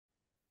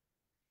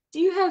Do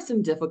you have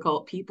some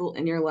difficult people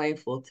in your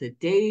life? Well,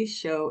 today's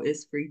show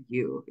is for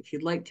you. If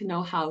you'd like to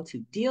know how to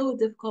deal with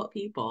difficult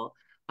people,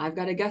 I've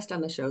got a guest on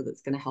the show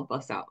that's going to help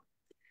us out.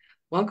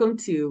 Welcome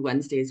to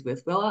Wednesdays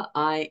with Willa.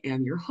 I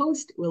am your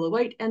host, Willa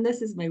White, and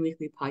this is my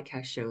weekly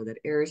podcast show that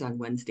airs on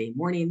Wednesday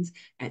mornings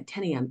at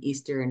 10 a.m.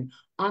 Eastern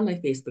on my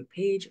Facebook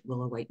page,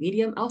 Willa White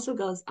Medium. Also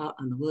goes out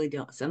on the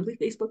Willydale Assembly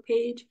Facebook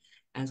page,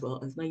 as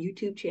well as my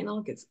YouTube channel.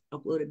 It gets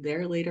uploaded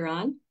there later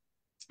on.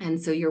 And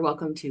so you're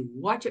welcome to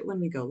watch it when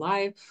we go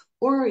live,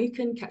 or you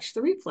can catch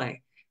the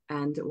replay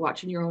and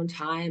watch in your own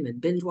time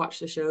and binge watch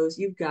the shows.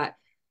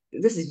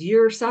 This is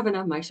year 7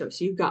 of my show.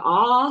 So you've got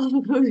all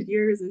of those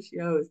years of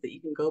shows that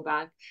you can go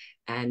back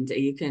and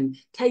you can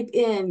type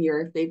in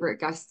your favorite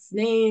guest's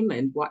name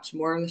and watch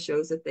more of the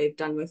shows that they've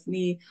done with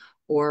me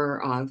or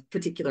a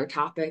particular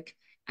topic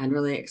and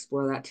really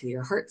explore that to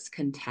your heart's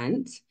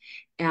content.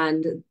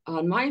 And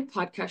on my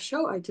podcast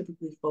show, I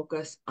typically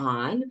focus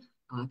on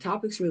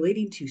topics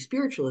relating to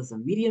spiritualism,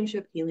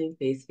 mediumship, healing,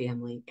 faith,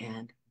 family,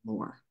 and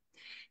more.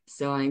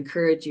 So I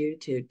encourage you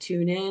to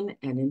tune in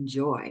and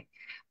enjoy.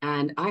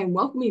 And I am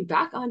welcoming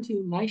back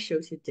onto my show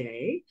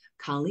today,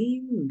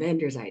 Colleen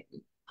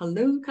Vanderzyden.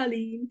 Hello,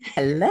 Colleen.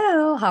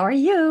 Hello, how are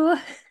you?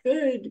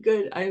 Good,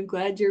 good. I'm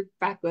glad you're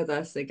back with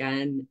us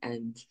again.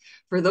 And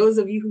for those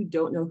of you who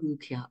don't know who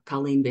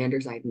Colleen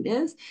Vanderzyden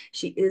is,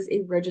 she is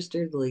a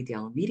registered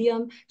Lilydale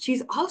medium.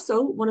 She's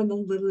also one of the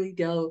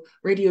Lilydale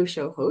radio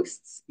show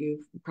hosts.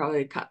 You've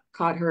probably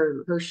caught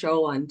her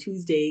show on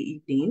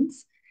Tuesday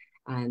evenings,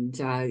 and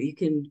you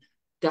can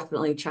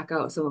definitely check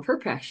out some of her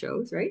past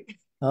shows, right?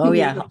 Oh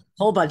yeah, a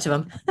whole bunch of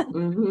them.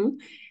 hmm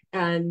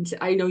And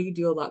I know you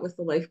do a lot with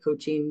the life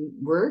coaching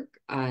work,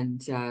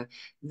 and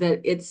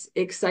that it's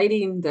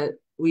exciting that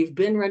we've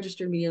been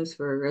registered mediums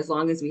for as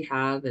long as we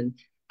have. And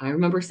I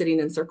remember sitting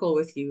in circle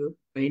with you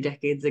many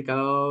decades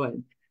ago,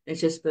 and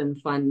it's just been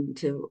fun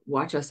to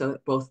watch us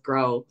both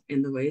grow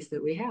in the ways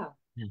that we have.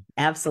 Yeah.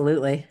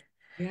 Absolutely.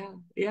 Yeah,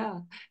 yeah.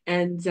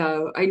 And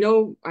I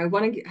know I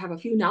want to have a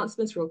few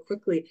announcements real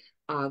quickly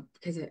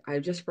because I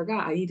just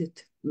forgot. I needed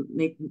to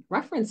make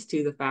reference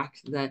to the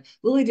fact that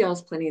Lilydale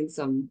is planning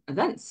some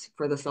events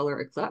for the solar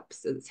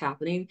eclipse that's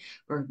happening.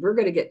 We're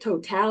going to get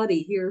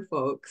totality here,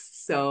 folks.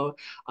 So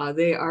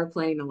they are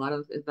planning a lot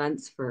of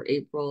events for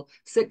April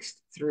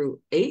 6th through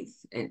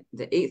 8th. And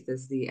the 8th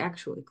is the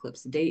actual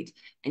eclipse date.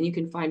 And you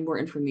can find more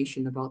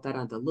information about that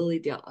on the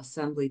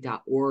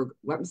lilydaleassembly.org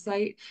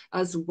website,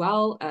 as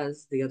well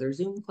as the other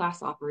Zoom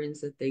class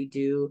offerings that they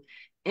do.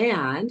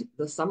 And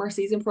the summer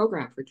season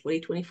program for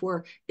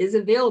 2024 is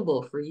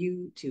available for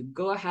you to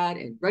go ahead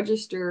and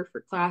register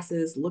for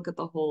classes, look at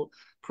the whole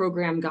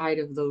program guide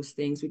of those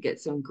things. We get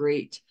some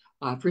great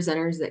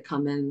presenters that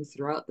come in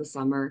throughout the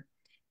summer.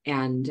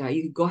 And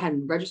you can go ahead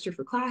and register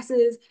for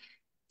classes.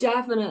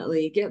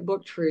 Definitely get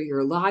booked for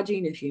your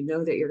lodging if you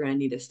know that you're going to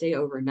need to stay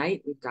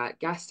overnight. We've got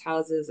guest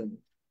houses and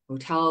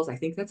hotels. I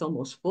think that's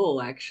almost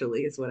full,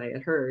 actually, is what I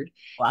had heard.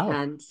 Wow.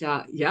 And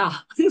yeah,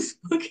 it's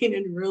booking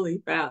in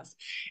really fast.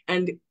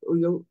 And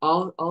you'll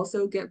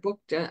also get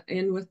booked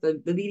in with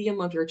the medium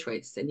of your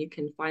choice. And you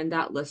can find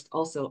that list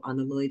also on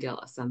the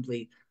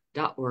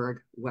lilydaleassembly.org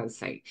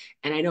website.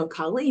 And I know,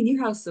 Colleen,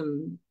 you have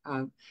some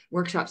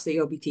workshops that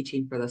you'll be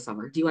teaching for the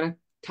summer. Do you want to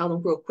tell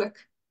them real quick?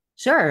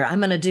 Sure, I'm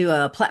going to do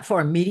a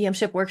platform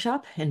mediumship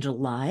workshop in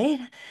July,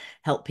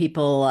 help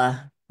people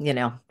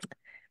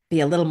be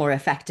a little more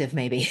effective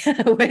maybe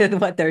with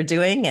what they're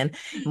doing and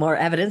more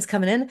evidence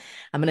coming in.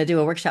 I'm going to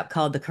do a workshop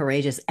called The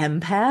Courageous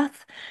Empath.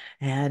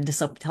 And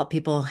so to help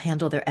people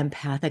handle their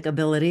empathic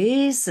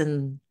abilities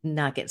and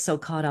not get so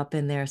caught up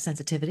in their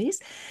sensitivities.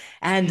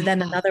 And Yeah.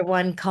 then another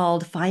one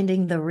called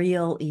Finding the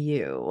Real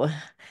You.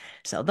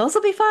 So those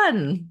will be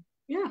fun.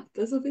 Yeah,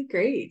 this will be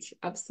great.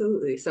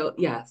 Absolutely. So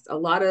yes, a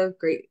lot of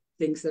great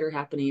things that are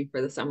happening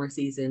for the summer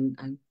season.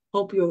 I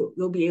hope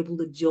you'll be able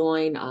to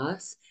join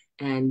us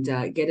and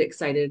get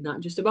excited not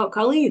just about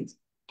Colleen's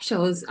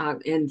shows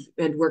and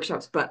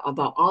workshops, but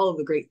about all of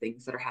the great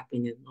things that are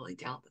happening in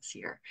Lilydale this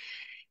year.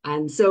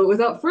 And so,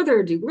 without further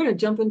ado, we're going to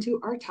jump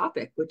into our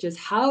topic, which is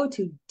how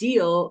to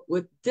deal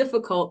with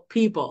difficult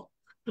people.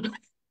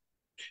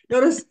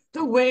 Notice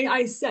the way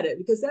I said it,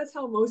 because that's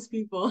how most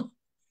people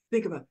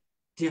think about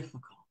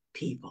difficult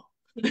people.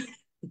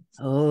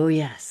 Oh,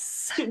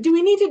 yes. Do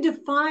we need to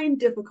define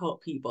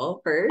difficult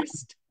people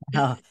first?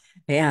 Oh,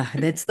 yeah.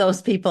 And it's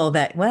those people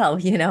that, well,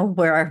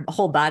 where our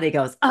whole body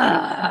goes,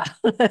 ah,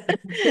 and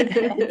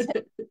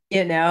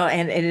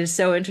it is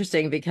so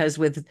interesting because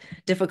with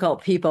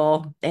difficult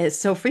people, it's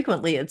so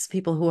frequently it's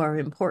people who are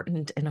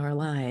important in our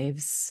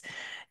lives.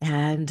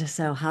 And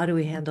so, how do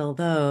we handle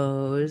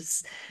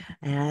those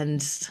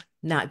and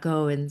not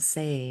go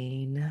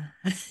insane?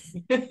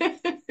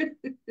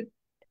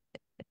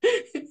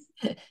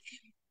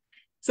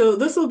 So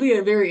this will be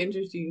a very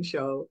interesting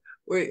show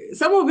where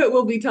some of it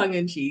will be tongue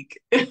in cheek,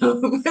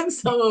 but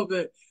some of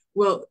it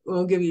will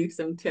give you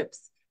some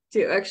tips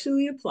to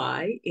actually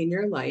apply in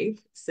your life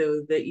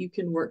so that you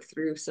can work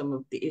through some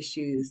of the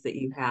issues that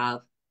you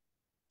have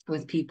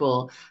with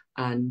people.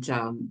 And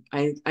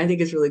I think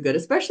it's really good,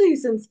 especially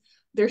since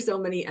there's so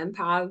many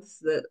empaths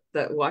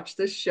that watch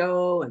this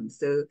show, and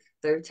so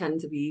they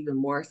tend to be even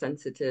more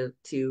sensitive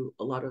to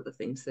a lot of the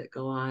things that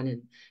go on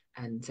and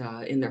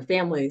in their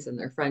families and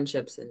their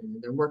friendships and in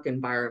their work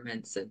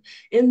environments and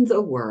in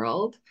the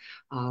world.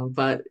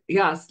 But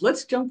yes,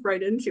 let's jump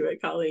right into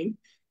it, Colleen.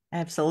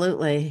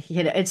 Absolutely.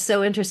 It's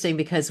so interesting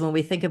because when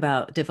we think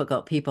about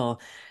difficult people,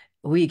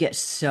 we get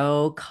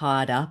so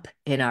caught up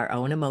in our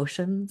own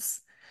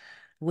emotions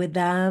with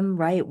them,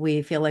 right?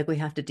 We feel like we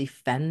have to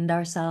defend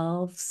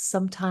ourselves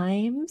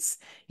sometimes,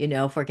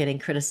 if we're getting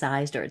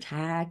criticized or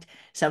attacked.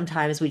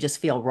 Sometimes we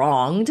just feel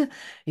wronged,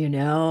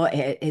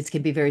 it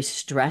can be very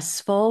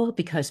stressful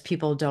because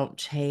people don't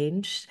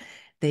change.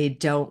 They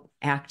don't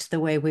act the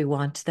way we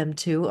want them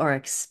to or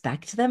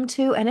expect them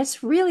to. And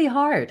it's really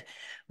hard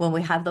when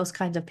we have those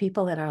kinds of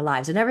people in our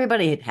lives. And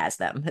everybody has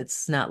them.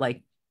 It's not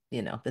like,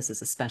 this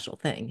is a special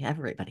thing.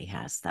 Everybody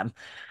has them,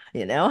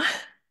 you know?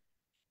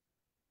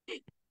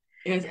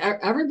 Is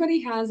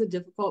everybody has a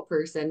difficult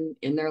person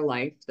in their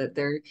life that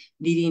they're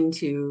needing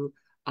to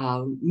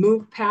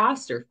move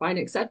past or find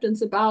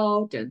acceptance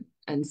about,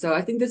 and so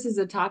I think this is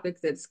a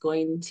topic that's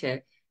going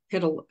to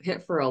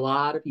hit for a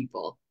lot of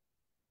people.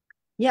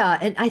 Yeah,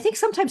 and I think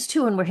sometimes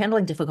too, when we're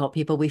handling difficult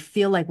people, we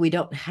feel like we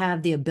don't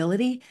have the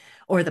ability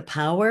or the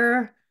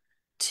power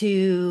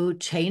to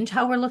change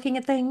how we're looking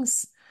at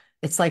things.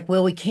 It's like,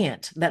 well, we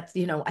can't. That's,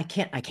 I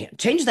can't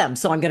change them,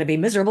 so I'm going to be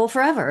miserable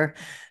forever.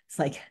 It's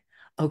like,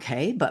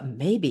 okay, but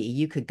maybe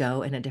you could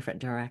go in a different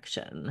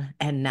direction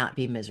and not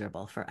be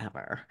miserable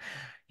forever,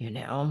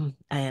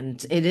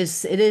 And it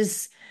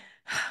is,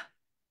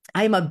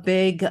 I'm a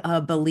big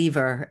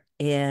believer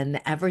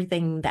in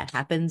everything that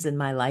happens in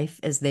my life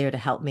is there to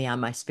help me on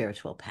my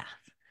spiritual path.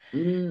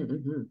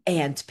 Mm-hmm.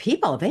 And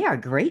people, they are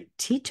great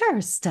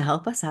teachers to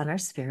help us on our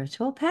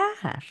spiritual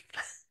path.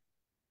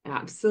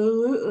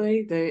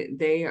 Absolutely.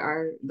 They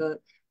are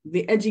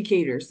the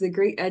educators, the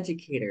great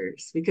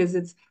educators, because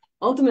it's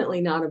ultimately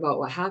not about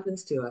what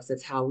happens to us,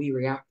 it's how we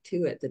react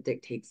to it that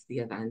dictates the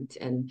event.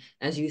 And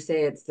as you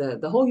say, it's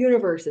the whole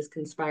universe is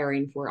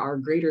conspiring for our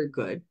greater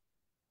good.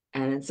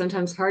 And it's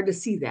sometimes hard to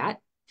see that.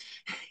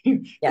 This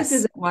Yes,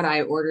 isn't what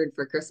I ordered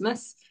for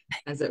Christmas,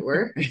 as it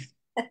were.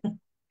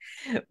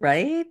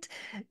 right?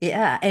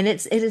 Yeah, and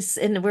it is,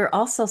 and we're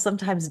also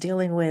sometimes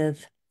dealing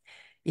with,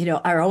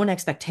 our own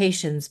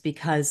expectations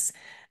because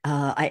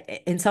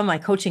I in some of my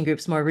coaching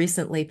groups more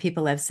recently,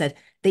 people have said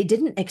they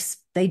didn't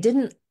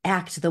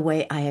act the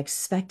way I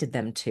expected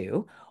them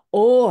to,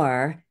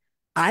 or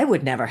I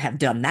would never have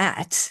done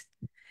that.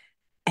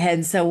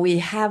 And so we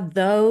have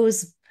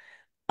those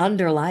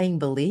underlying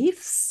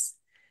beliefs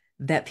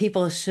that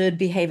people should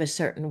behave a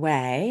certain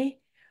way,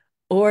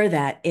 or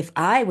that if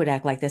I would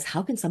act like this,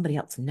 how can somebody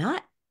else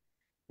not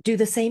do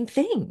the same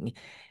thing?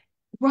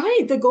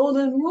 Right, the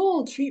golden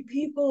rule, treat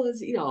people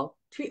as,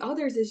 treat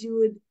others as you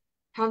would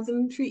have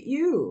them treat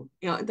you,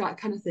 that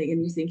kind of thing.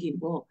 And you're thinking,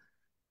 well,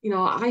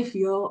 I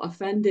feel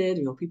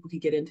offended. People can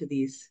get into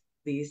these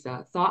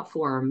thought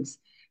forms,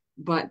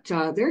 but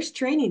there's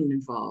training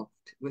involved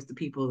with the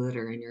people that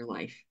are in your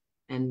life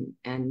and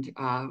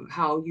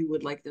how you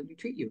would like them to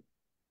treat you.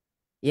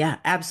 Yeah,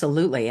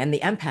 absolutely. And the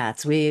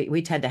empaths,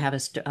 we tend to have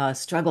a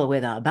struggle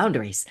with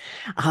boundaries.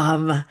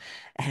 Um,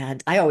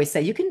 and I always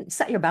say you can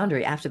set your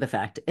boundary after the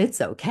fact.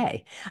 It's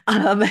okay.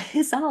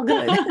 It's all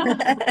good.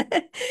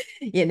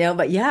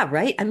 But yeah,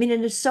 right. I mean,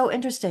 it is so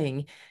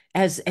interesting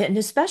and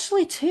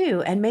especially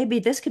too, and maybe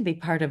this can be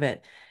part of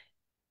it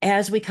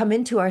as we come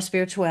into our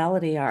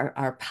spirituality,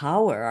 our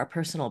power, our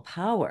personal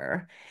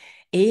power.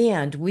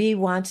 And we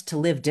want to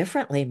live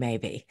differently,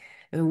 maybe.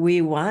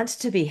 We want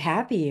to be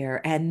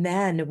happier. And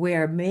then,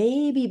 where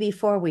maybe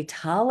before we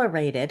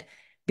tolerated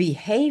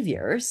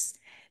behaviors,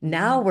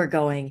 now we're Mm.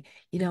 going,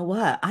 you know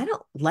what? I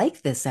don't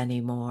like this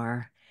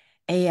anymore.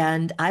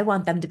 And I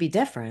want them to be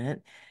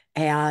different.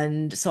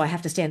 And so I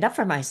have to stand up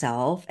for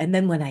myself. And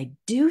then, when I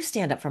do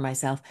stand up for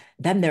myself,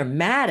 then they're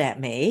mad at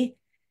me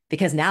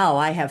because now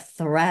I have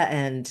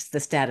threatened the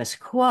status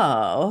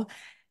quo.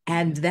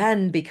 And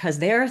then because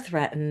they're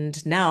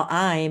threatened, now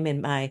I'm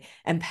in my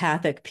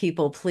empathic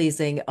people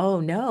pleasing. Oh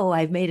no,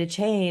 I've made a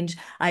change.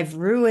 I've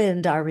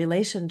ruined our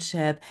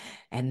relationship.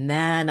 And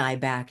then I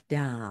back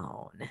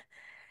down.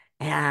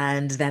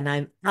 And then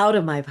I'm out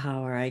of my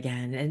power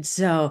again. And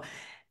so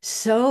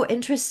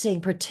interesting,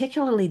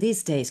 particularly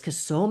these days, because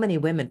so many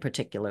women,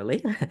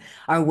 particularly,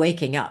 are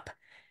waking up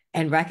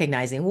and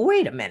recognizing,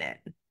 wait a minute,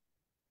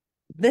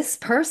 this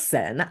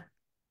person,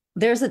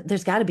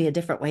 there's got to be a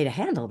different way to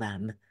handle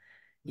them.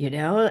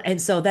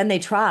 And so then they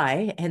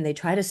try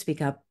to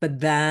speak up, but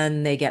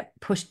then they get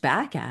pushed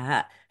back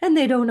at and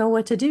they don't know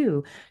what to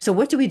do. So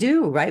what do we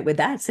do, right, with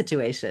that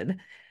situation?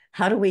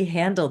 How do we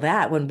handle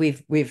that when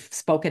we've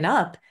spoken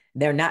up?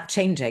 They're not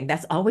changing.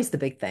 That's always the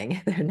big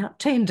thing. They're not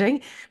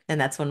changing.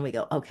 And that's when we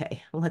go,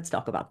 okay, well, let's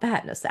talk about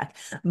that in a sec.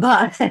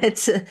 But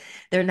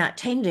they're not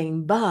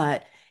changing,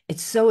 but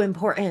it's so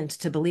important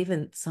to believe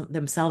in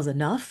themselves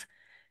enough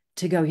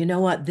to go, you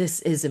know what, this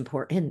is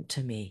important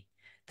to me.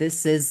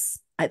 This is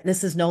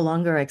This is no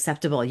longer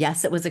acceptable.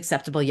 Yes, it was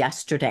acceptable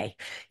yesterday.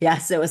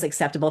 Yes, it was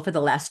acceptable for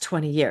the last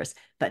 20 years,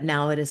 but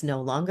now it is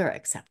no longer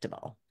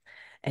acceptable.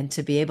 And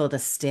to be able to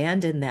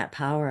stand in that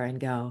power and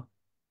go,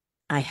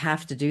 I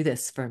have to do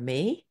this for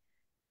me.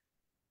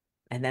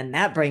 And then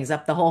that brings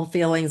up the whole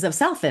feelings of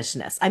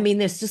selfishness. I mean,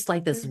 there's just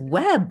like this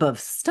web of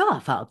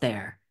stuff out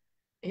there.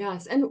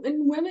 Yes, and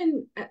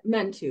women,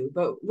 men too,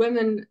 but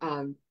women,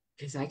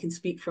 because I can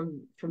speak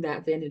from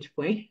that vantage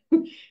point.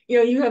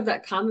 You have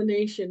that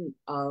combination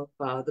of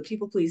the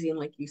people pleasing,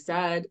 like you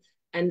said,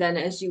 and then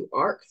as you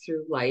arc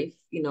through life,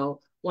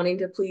 wanting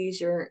to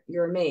please your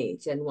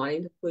mate and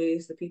wanting to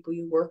please the people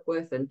you work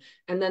with, and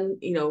then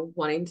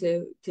wanting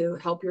to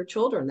help your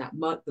children.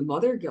 The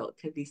mother guilt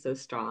can be so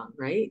strong,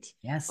 right?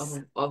 Yes.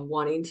 Of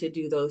wanting to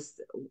do those,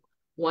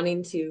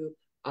 wanting to,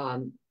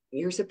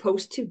 you're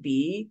supposed to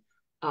be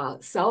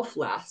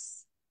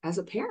selfless as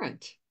a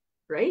parent,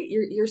 right?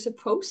 You're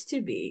supposed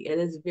to be. It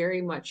is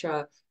very much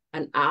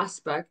an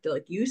aspect,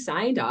 like you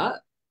signed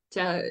up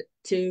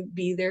to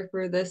be there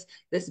for this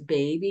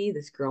baby,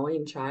 this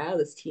growing child,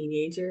 this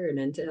teenager, and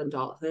into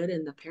adulthood,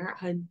 and the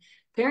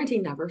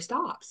parenting never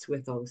stops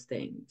with those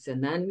things,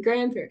 and then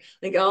grandparent,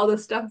 like all the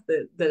stuff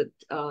that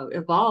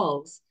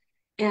evolves,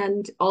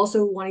 and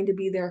also wanting to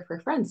be there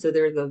for friends. So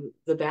they're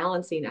the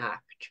balancing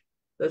act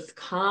that's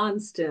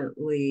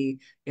constantly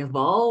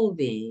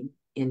evolving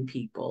in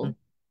people.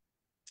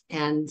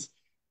 And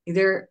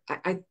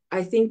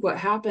I think what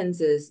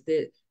happens is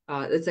that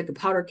it's like a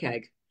powder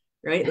keg,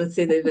 right? Let's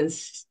say they've been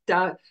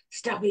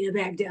stuffing it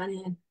back down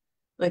in.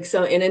 Like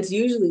so, and it's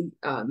usually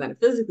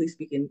metaphysically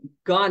speaking,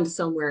 gone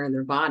somewhere in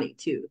their body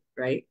too,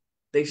 right?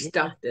 They've Yeah.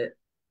 stuffed it.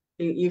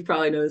 You've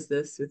probably noticed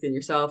this within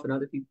yourself and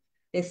other people.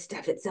 They've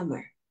stuffed it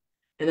somewhere.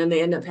 And then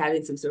they end up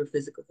having some sort of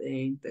physical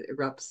thing that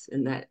erupts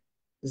in that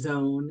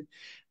zone,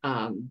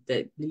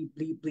 that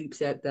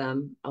bleeps at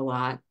them a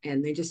lot,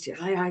 and they just,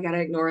 I gotta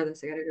ignore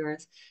this, I gotta ignore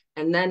this,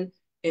 and then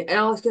it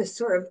all just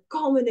sort of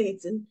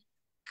culminates and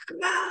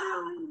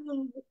ah,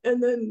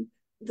 and then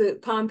the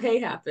Pompeii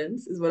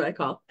happens, is what I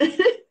call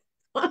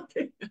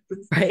Pompeii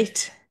happens.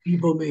 Right.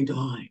 People may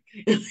die.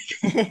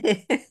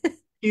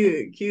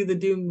 Cue the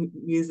doom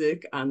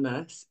music on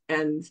this,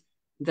 and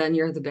then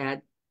you're the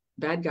bad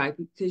guy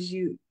because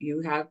you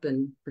have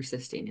been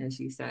persisting, as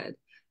you said.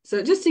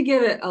 So just to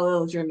give it a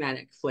little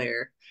dramatic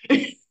flair,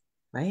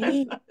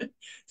 Right.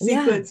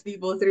 Yeah. sequence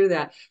people through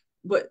that.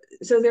 But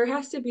so there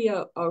has to be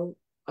a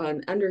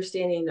an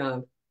understanding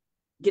of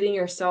getting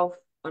yourself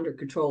under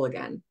control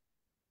again,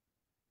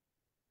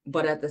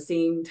 but at the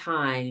same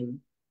time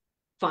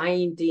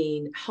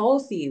finding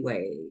healthy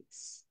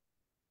ways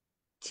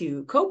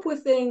to cope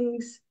with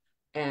things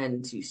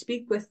and to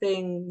speak with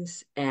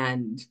things.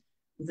 And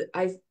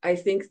I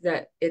think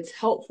that it's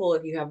helpful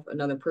if you have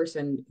another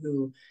person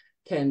who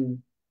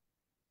can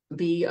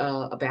be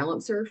a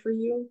balancer for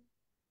you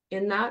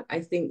in that.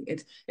 I think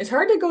it's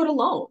hard to go it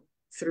alone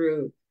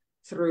through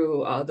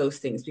those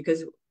things,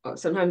 because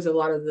sometimes a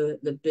lot of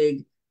the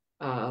big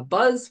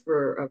buzz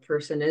for a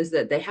person is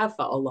that they have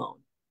felt alone,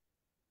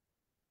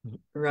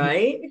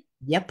 right?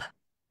 Yep.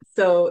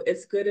 So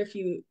it's good if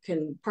you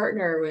can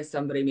partner with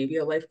somebody, maybe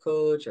a life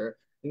coach or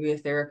maybe a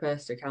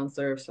therapist or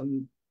counselor of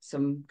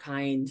some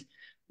kind,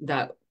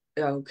 that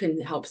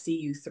can help see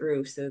you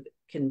through, so that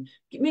can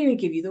maybe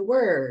give you the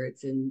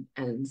words and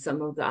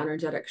some of the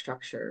energetic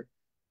structure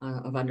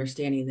of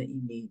understanding that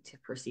you need to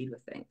proceed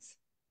with things.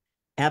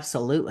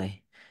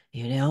 Absolutely.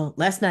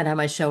 Last night on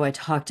my show, I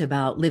talked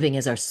about living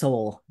as our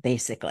soul,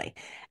 basically,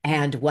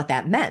 and what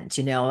that meant,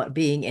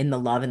 being in the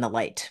love and the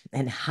light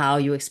and how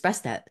you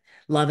express that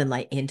love and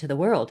light into the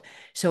world.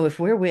 So if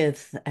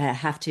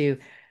have to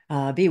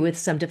be with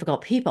some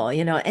difficult people,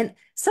 and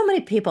so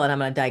many people, and I'm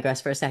going to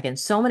digress for a second,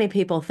 so many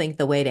people think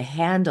the way to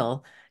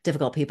handle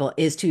difficult people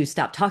is to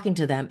stop talking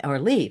to them or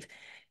leave.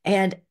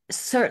 And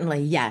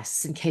certainly,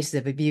 yes, in cases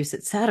of abuse,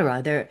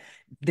 etc.,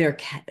 their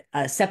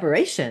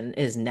separation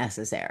is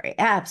necessary.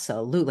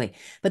 Absolutely.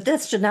 But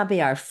this should not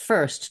be our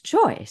first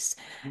choice.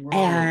 Right.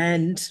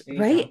 And There you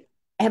go. right.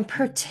 And Mhm.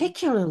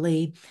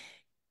 particularly,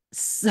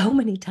 so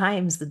many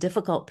times the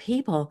difficult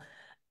people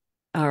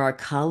are our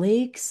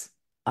colleagues,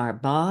 our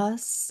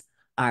boss,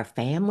 our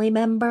family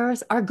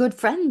members, our good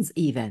friends,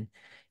 even,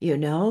 you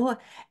know?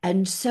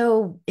 And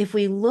so if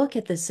we look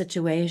at the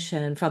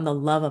situation from the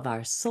love of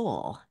our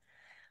soul,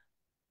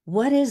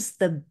 what is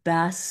the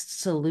best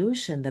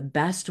solution, the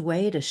best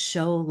way to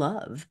show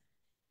love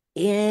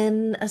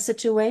in a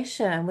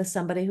situation with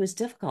somebody who's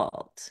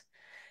difficult?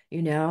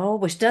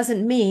 Which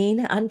doesn't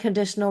mean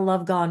unconditional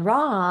love gone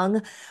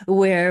wrong,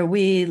 where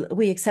we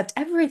accept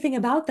everything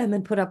about them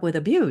and put up with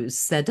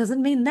abuse. That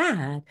doesn't mean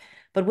that.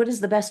 But what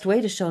is the best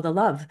way to show the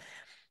love,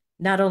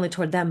 not only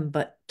toward them,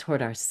 but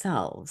toward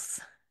ourselves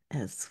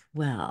as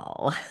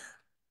well?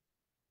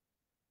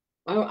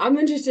 I'm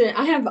interested.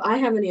 I have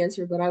an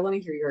answer, but I want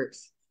to hear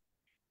yours.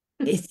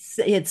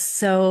 It's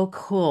so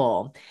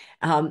cool.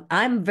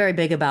 I'm very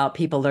big about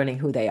people learning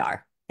who they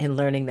are and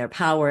learning their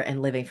power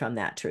and living from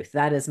that truth.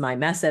 That is my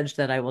message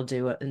that I will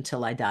do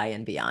until I die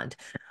and beyond.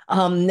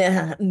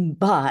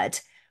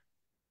 But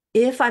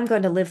if I'm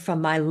going to live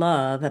from my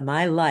love and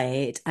my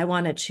light, I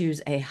want to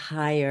choose a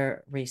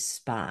higher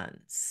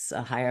response,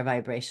 a higher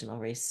vibrational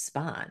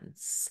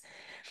response.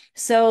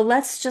 So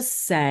let's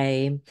just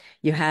say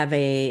you have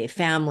a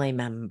family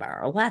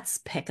member. Let's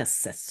pick a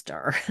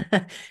sister,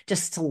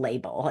 just to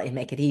label and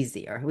make it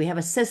easier. We have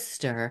a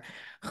sister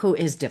who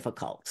is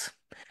difficult,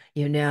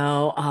 has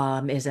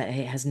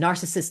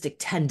narcissistic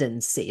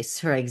tendencies,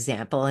 for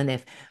example. And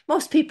if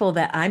most people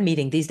that I'm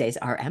meeting these days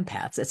are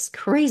empaths, it's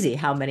crazy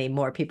how many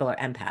more people are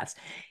empaths.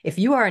 If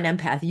you are an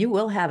empath, you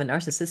will have a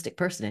narcissistic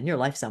person in your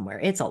life somewhere.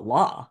 It's a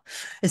law.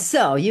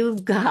 So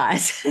I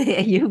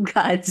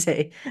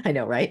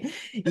know, right?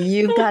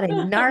 You've got a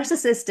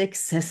narcissistic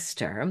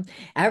sister.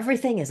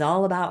 Everything is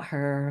all about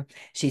her.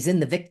 She's in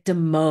the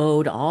victim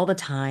mode all the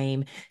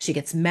time. She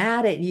gets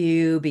mad at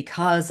you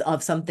because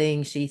of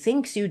something she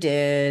thinks you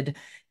did,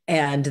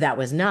 and that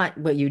was not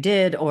what you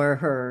did, or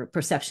her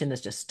perception is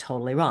just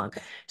totally wrong.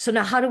 So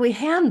now, how do we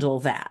handle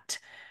that?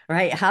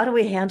 Right? How do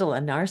we handle a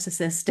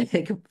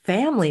narcissistic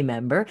family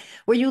member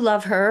where you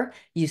love her,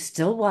 you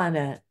still want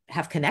to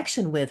have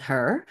connection with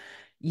her,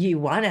 you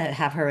want to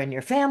have her in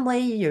your family,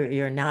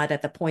 you're not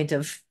at the point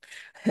of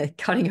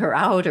cutting her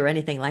out or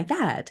anything like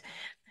that.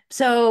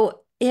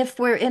 So if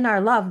we're in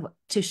our love,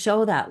 to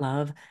show that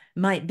love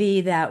might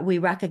be that we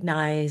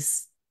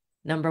recognize,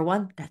 number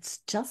one, that's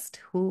just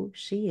who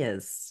she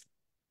is.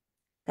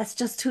 That's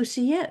just who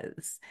she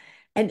is.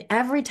 And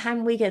every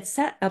time we get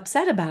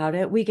upset about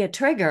it, we get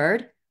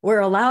triggered. We're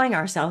allowing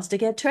ourselves to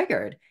get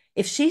triggered.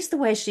 If she's the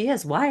way she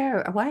is, why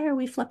are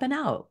we flipping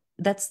out?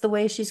 That's the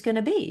way she's going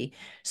to be.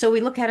 So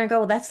we look at her and go,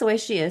 well, that's the way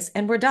she is,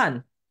 and we're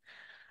done.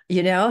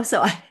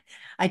 So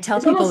I tell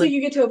It's people almost like that,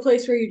 you get to a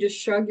place where you just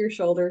shrug your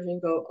shoulders and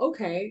go,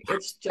 okay,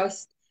 it's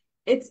just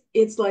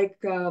it's like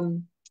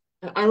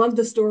I love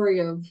the story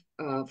of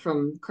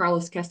from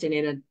Carlos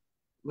Castaneda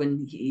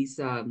when he's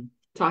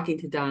talking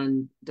to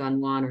Don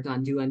Juan or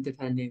Don Juan,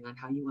 depending on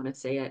how you want to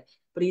say it.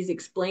 But he's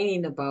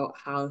explaining about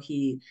how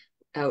he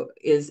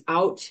is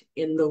out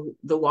in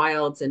the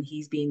wilds and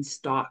he's being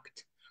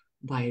stalked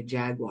by a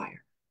jaguar.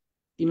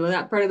 You know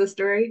that part of the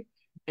story?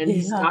 And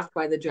he's yeah. stalked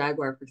by the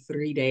jaguar for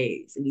 3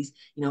 days. And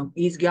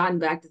he's gotten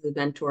back to the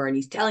mentor and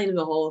he's telling him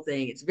the whole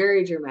thing. It's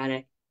very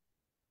dramatic.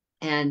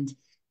 And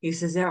he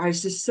says, I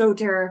was just so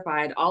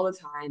terrified all the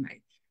time.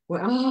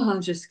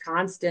 Just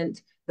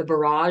constant, the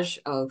barrage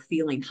of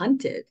feeling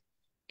hunted.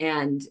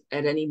 And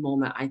at any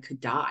moment I could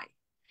die.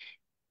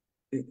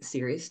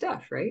 Serious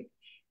stuff, right?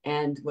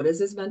 And what does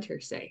his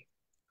mentor say?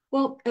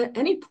 Well, at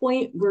any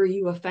point were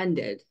you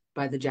offended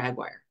by the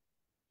jaguar?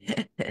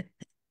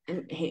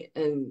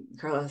 And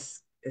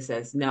Carlos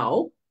says,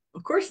 no,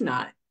 of course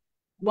not.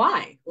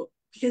 Why? Well,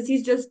 because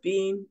he's just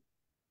being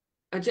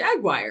a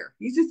jaguar.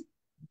 He's just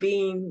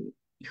being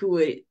who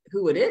it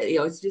is.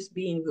 It's just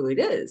being who it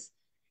is.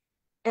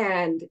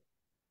 And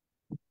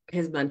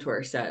his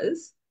mentor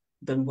says,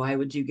 then why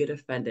would you get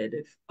offended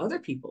if other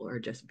people are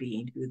just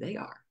being who they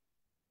are?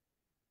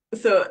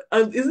 So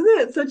isn't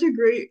it such a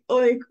great,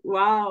 like,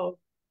 wow.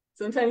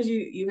 Sometimes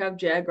you have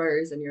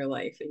jaguars in your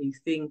life and you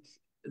think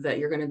that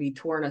you're going to be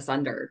torn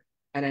asunder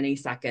at any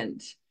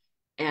second.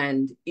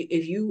 And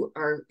if you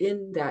are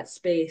in that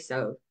space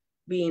of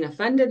being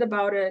offended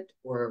about it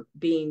or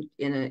being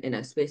in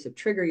a space of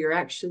trigger, you're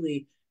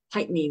actually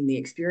heightening the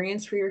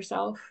experience for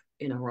yourself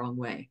in a wrong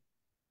way.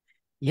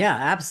 Yeah,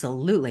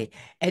 absolutely.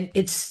 And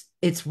it's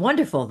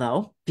wonderful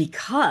though,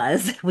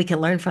 because we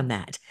can learn from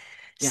that.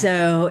 Yes.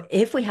 So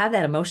if we have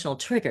that emotional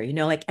trigger,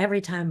 like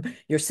every time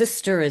your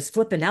sister is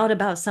flipping out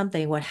about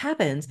something, what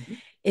happens Mhm.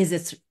 is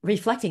it's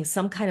reflecting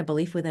some kind of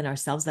belief within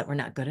ourselves that we're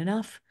not good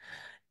enough.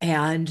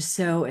 And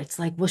so it's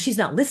like, well, she's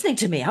not listening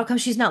to me. How come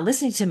she's not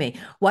listening to me?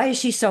 Why is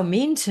she so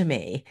mean to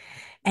me?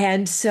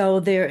 And so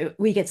there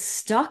we get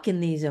stuck in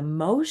these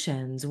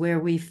emotions where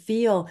we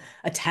feel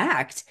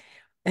attacked.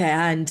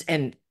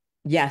 And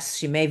yes,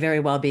 she may very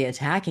well be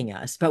attacking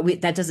us,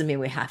 but that doesn't mean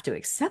we have to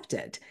accept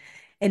it.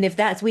 And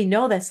if we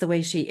know that's the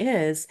way she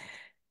is,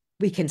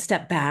 we can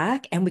step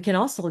back and we can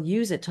also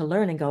use it to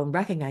learn and go and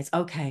recognize,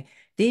 okay,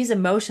 these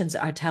emotions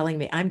are telling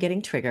me I'm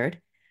getting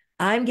triggered.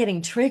 I'm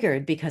getting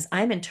triggered because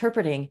I'm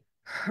interpreting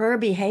her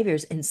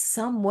behaviors in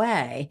some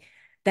way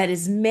that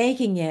is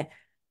making it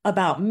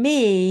about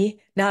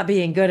me not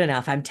being good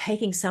enough. I'm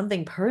taking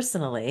something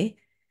personally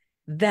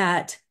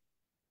that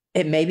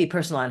it may be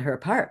personal on her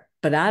part,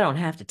 but I don't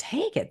have to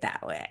take it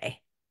that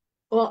way.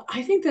 Well,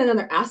 I think that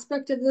another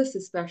aspect of this,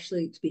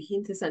 especially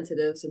speaking to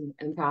sensitives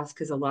and past,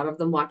 because a lot of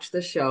them watch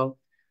the show,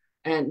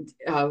 and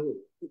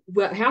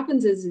what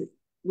happens is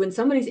when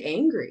somebody's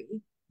angry,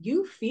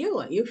 you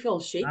feel it. You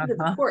feel shaken to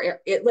the Uh-huh. core.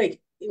 It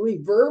like it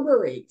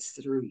reverberates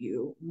through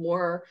you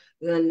more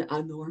than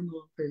a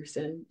normal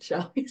person,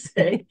 shall we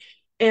say.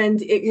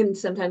 And it can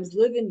sometimes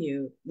live in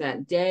you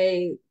that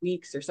day,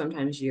 weeks, or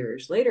sometimes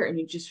years later, and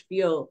you just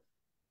feel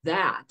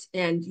that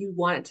and you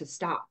want it to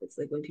stop. It's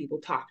like when people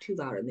talk too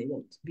loud and they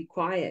won't be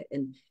quiet,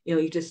 and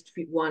you just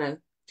want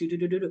to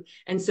do.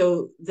 And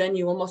so then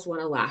you almost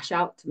want to lash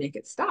out to make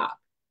it stop.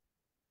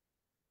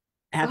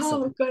 Oh,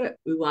 Absolutely. good.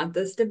 We want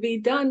this to be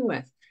done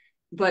with.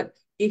 But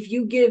if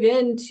you give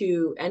in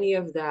to any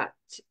of that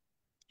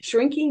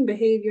shrinking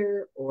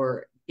behavior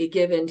or you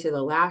give in to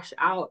the lash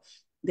out,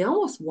 they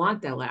almost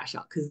want that lash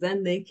out because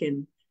then they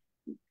can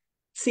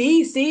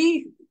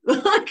see,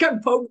 like I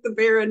poked the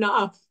bear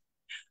enough.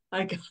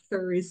 I got a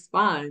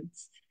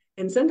response.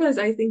 And sometimes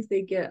I think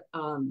they get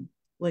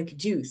like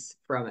juice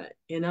from it,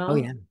 you Oh know?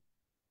 yeah.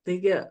 They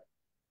get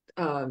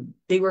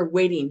they were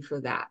waiting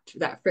for that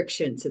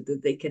friction so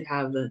that they could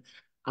have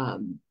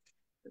um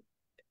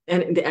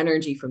and the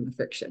energy from the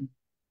friction.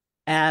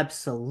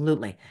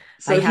 Absolutely.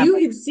 So I if have. you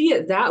could see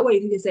it that way,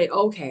 you could say,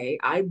 okay,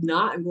 I'm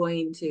not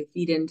going to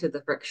feed into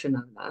the friction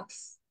of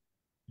this.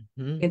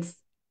 Mhm. It's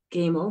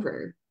game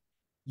over.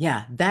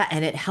 Yeah, that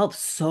and it helps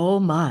so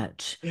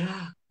much.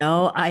 Yeah.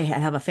 No, I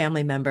have a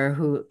family member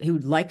who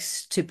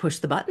likes to push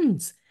the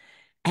buttons.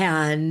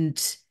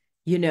 And,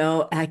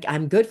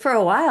 I'm good for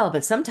a while,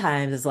 but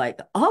sometimes it's like,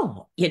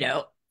 oh,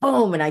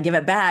 boom, and I give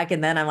it back.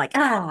 And then I'm like,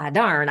 ah,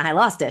 darn, I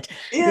lost it,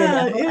 you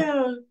Yeah, know?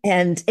 yeah.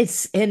 And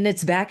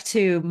it's back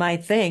to my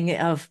thing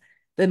of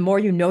the more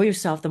you know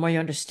yourself, the more you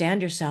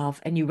understand yourself,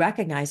 and you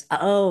recognize,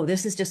 oh,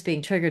 this is just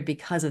being triggered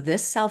because of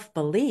this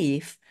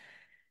self-belief.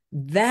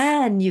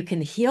 Then you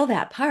can heal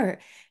that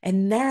part.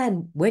 And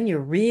then when you're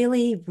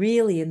really,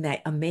 really in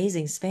that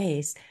amazing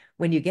space,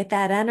 when you get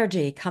that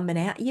energy coming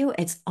at you,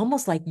 it's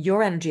almost like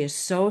your energy is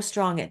so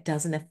strong it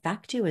doesn't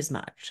affect you as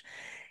much.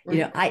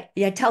 Right.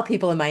 I tell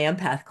people in my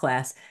empath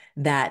class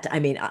that, I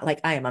mean,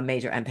 like I am a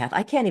major empath.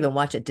 I can't even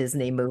watch a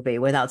Disney movie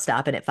without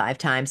stopping it 5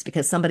 times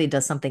because somebody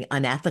does something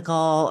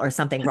unethical or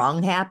something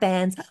wrong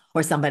happens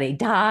or somebody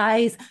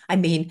dies. I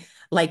mean,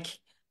 like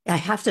I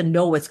have to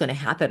know what's going to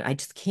happen. I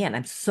just can't.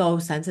 I'm so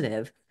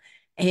sensitive.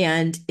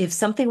 And if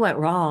something went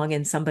wrong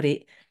and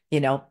somebody,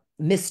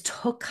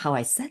 mistook how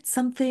I said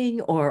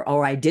something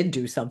or I did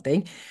do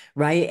something,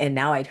 right? And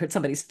now I'd hurt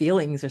somebody's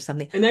feelings or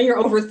something, And then you're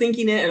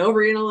overthinking it and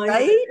overanalyzing it.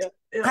 right? Yeah,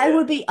 yeah, I yeah.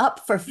 would be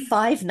up for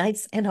 5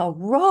 nights in a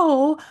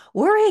row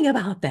worrying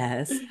about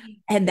this.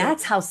 And Yeah.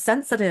 that's how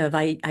sensitive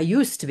I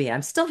used to be.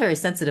 I'm still very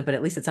sensitive, but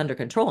at least it's under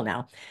control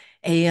now.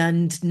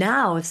 And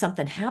now if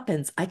something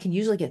happens, I can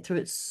usually get through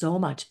it so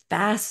much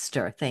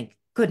faster, thank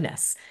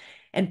goodness.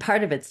 And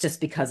part of it's just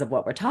because of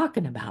what we're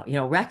talking about,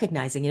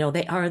 recognizing,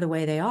 they are the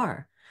way they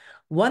are.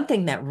 One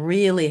thing that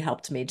really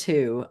helped me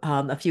too,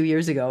 a few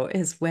years ago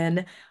is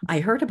when I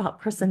heard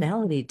about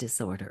personality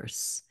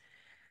disorders.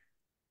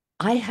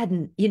 I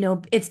hadn't,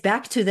 it's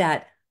back to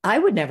that. I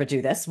would never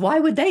do this. Why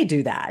would they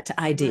do that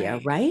idea,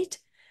 Right. right?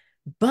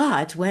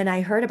 But when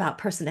I heard about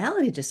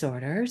personality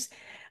disorders,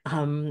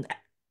 um,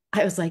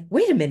 I was like,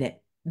 wait a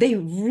minute, they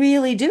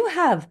really do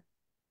have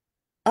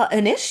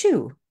an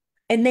issue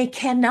and they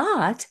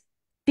cannot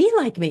be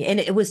like me. And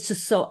it was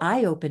just so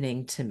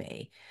eye-opening to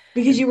me.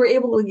 Because you were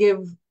able to give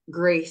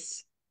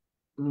grace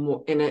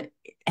more in it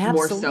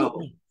more so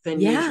Absolutely.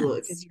 than usual.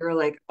 Because Yes. you're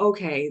like,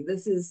 okay,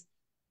 this is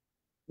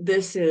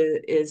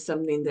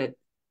something that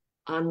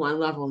on one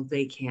level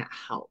they can't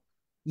help.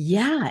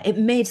 Yeah, it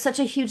made such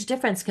a huge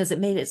difference because it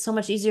made it so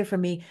much easier for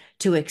me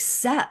to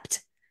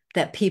accept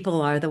that people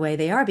are the way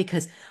they are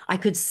because I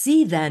could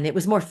see then it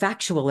was more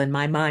factual in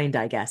my mind,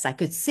 I guess. I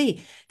could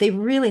see they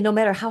really, no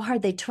matter how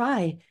hard they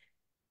try,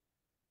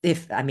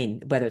 if I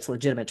mean, whether it's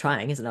legitimate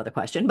trying is another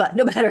question, but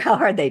no matter how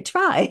hard they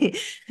try,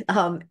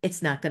 they're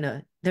not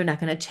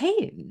gonna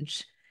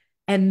change.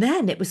 And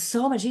then it was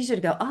so much easier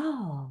to go,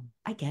 oh,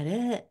 I get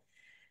it,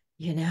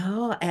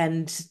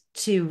 and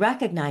to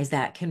recognize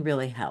that can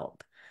really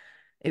help.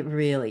 It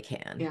really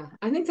can. Yeah,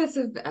 I think that's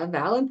a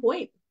valid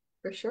point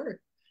for sure.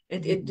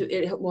 It, Yeah. it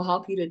it will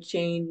help you to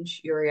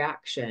change your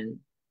reaction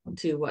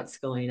to what's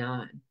going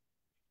on.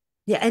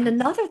 Yeah, and I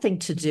think. another thing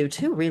to do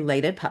too,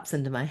 related, pops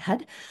into my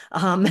head,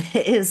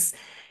 is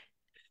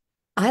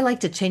I like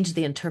to change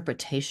the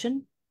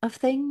interpretation of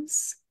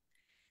things.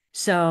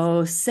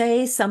 So,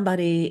 say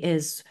somebody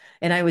is,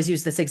 and I always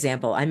use this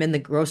example, I'm in the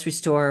grocery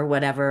store,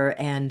 whatever,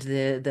 and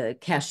the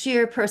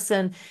cashier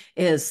person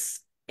is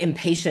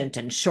impatient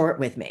and short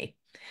with me.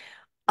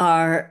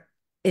 Our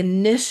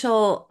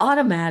initial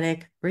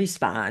automatic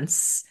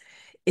response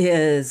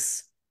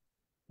is,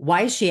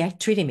 why is she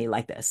treating me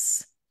like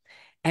this?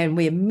 And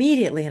we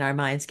immediately in our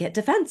minds get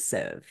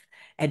defensive.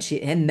 And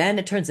then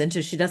it turns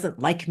into she doesn't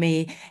like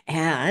me.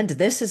 And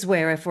this is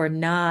where, if we're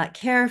not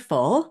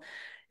careful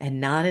and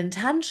not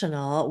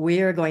intentional,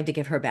 we are going to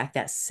give her back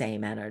that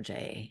same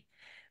energy.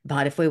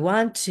 But if we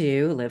want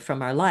to live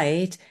from our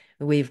light,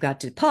 we've got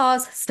to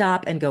pause,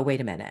 stop, and go,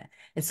 wait a minute.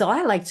 And so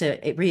I like to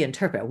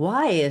reinterpret,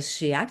 why is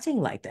she acting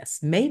like this?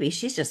 Maybe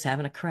she's just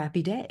having a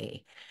crappy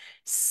day.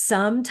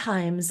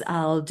 Sometimes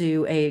I'll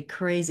do a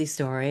crazy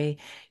story.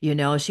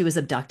 She was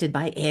abducted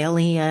by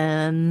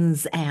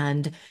aliens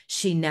and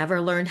she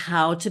never learned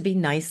how to be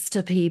nice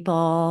to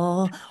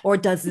people or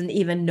doesn't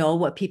even know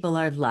what people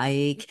are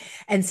like.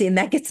 And see, and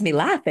that gets me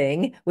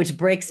laughing, which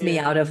breaks me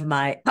out Yeah. of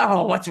my,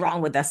 oh, what's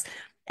wrong with this?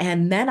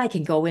 And then I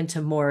can go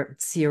into more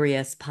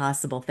serious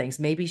possible things.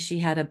 Maybe she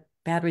had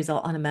bad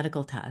result on a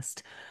medical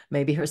test.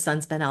 Maybe her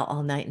son's been out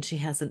all night and he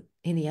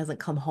hasn't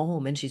come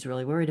home and she's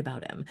really worried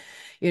about him.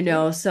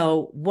 Right.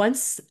 So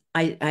once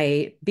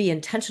I be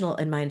intentional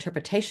in my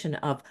interpretation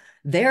of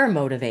their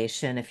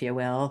motivation, if you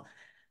will,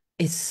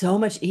 it's so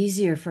much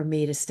easier for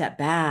me to step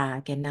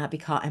back and not be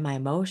caught in my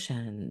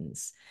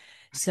emotions.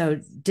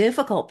 So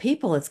difficult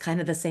people, it's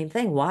kind of the same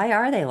thing. Why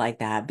are they like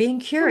that? Being Well,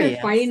 they're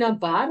curious, fighting a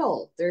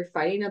battle. They're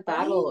fighting a right?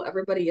 battle.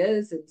 Everybody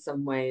is in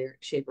some way,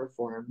 shape, or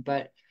form.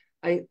 But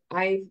I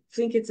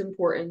think it's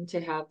important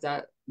to have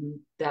that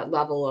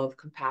level of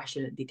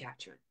compassionate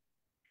detachment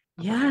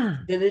about it. Yeah,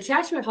 The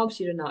detachment helps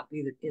you to not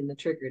be in the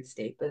triggered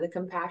state, but the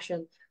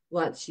compassion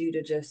lets you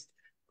to just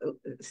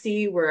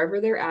see wherever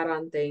they're at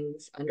on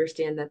things,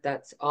 understand that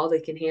that's all they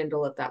can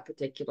handle at that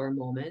particular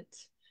moment,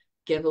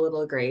 give a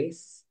little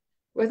grace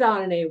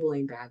without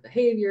enabling bad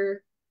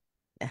behavior.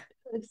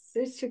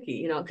 It's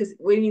tricky, because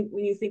when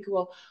you think,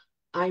 well,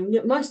 I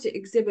must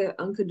exhibit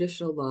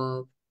unconditional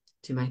love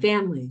to my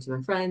family, to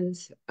my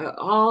friends,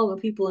 all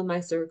the people in my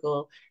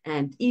circle,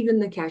 and even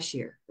the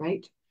cashier,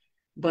 right?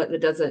 But it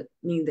doesn't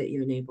mean that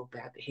you enable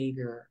bad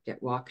behavior or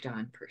get walked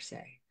on per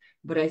se.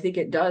 But I think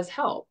it does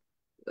help,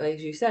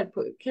 as you said,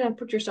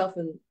 put yourself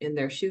in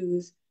their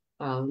shoes,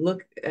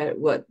 look at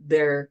what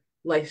their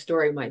life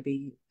story might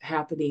be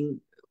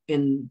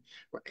in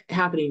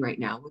happening right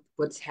now,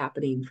 what's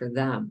happening for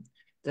them.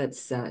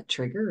 That's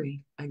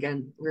triggering.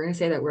 Again, we're going to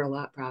say that word a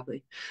lot,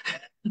 probably.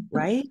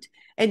 right.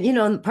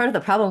 And part of the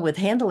problem with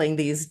handling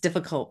these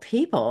difficult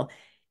people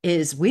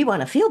is we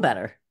want to feel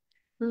better.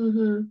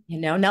 Hmm.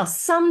 Now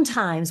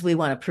sometimes we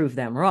want to prove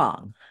them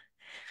wrong,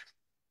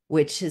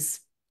 which is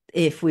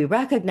if we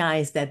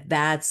recognize that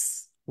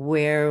that's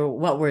where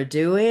what we're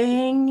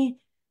doing,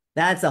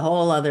 that's a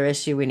whole other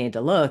issue we need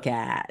to look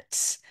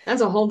at.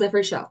 That's a whole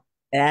different show.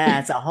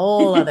 That's a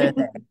whole other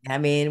thing. I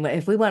mean,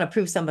 if we want to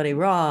prove somebody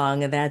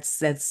wrong,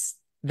 that's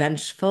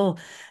vengeful.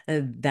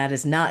 That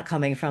is not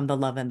coming from the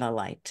love and the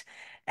light.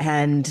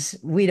 And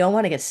we don't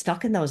want to get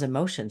stuck in those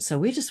emotions. So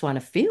we just want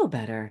to feel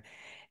better.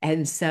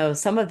 And so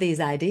some of these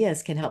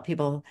ideas can help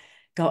people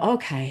go,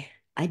 okay,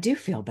 I do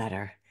feel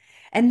better.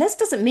 And this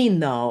doesn't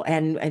mean though,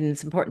 and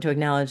it's important to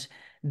acknowledge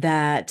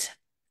that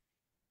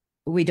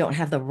we don't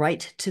have the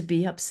right to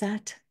be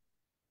upset.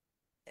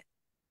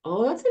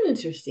 Oh, that's an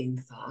interesting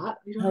thought.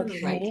 We don't have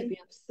a right to Okay. be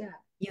upset.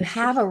 You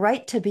have a Interesting.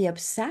 right to be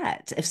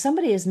upset. If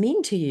somebody is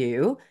mean to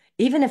you,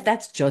 even if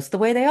that's just the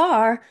way they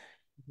are,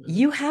 Mhm.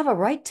 you have a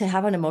right to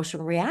have an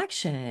emotional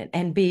reaction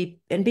and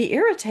be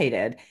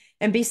irritated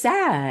and be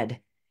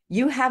sad.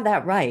 You have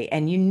that right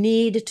and you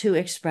need to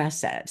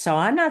express it. So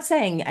I'm not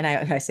saying, and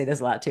I say this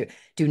a lot too,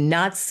 do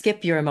not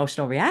skip your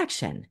emotional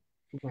reaction.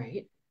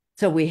 Right.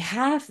 So you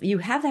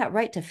have that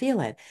right to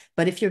feel it.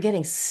 But if you're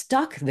getting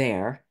stuck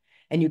there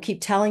and you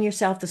keep telling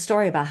yourself the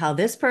story about how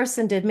this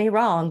person did me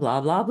wrong,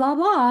 blah, blah, blah,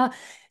 blah,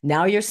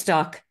 now you're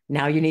stuck.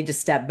 Now you need to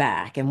step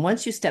back. And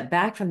once you step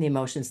back from the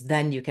emotions,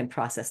 then you can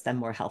process them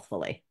more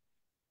healthfully.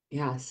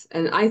 Yes.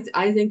 And I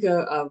think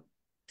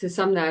to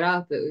sum that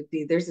up, it would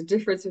be there's a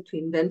difference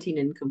between venting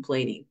and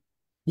complaining.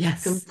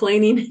 Yes.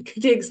 Complaining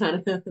takes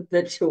on a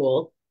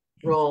habitual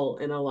role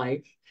in a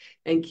life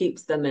and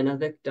keeps them in a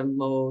victim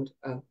mode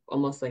of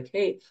almost like,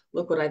 hey,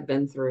 look what I've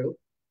been through.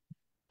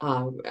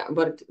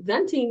 But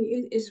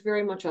venting is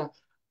very much a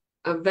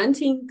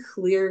venting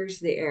clears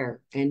the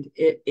air and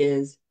it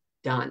is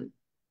done.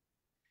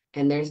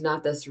 And there's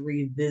not this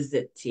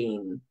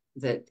revisiting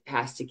that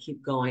has to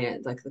keep going.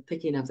 It's like the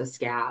picking of the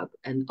scab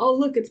and oh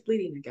look, it's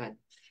bleeding again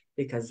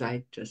because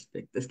I just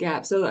picked the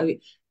scab. So I mean,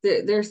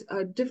 there's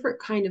a different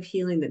kind of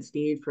healing that's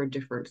needed for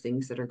different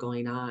things that are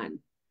going on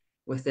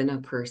within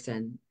a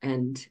person.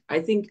 And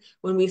I think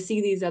when we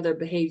see these other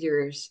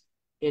behaviors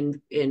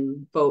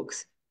in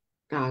folks,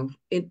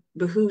 it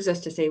behooves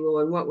us to say, well,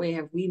 in what way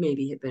have we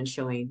maybe been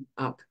showing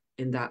up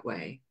in that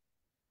way?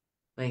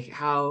 Like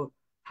how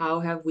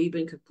have we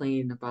been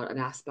complaining about an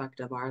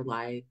aspect of our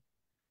life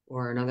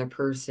or another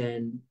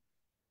person?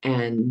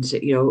 And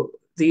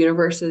the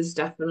universe is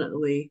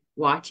definitely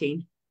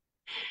watching.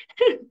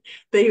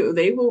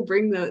 They will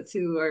bring that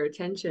to our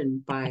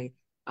attention by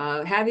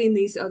having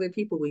these other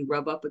people we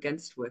rub up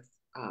against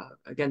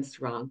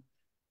wrong,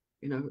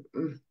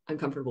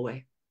 uncomfortable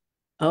way.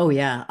 Oh,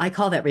 yeah. I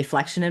call that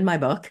reflection in my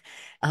book,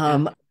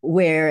 Yeah.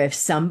 where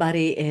if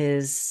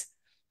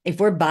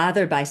we're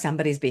bothered by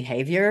somebody's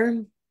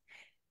behavior,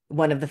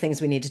 one of the things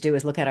we need to do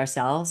is look at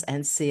ourselves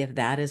and see if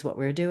that is what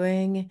we're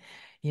doing.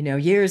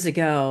 Years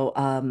ago,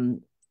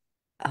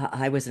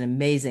 I was an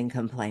amazing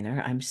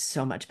complainer. I'm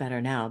so much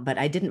better now, but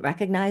I didn't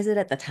recognize it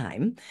at the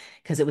time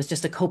because it was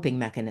just a coping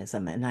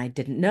mechanism and I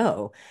didn't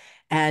know.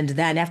 And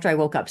then after I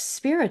woke up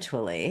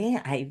spiritually,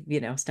 I,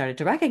 started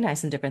to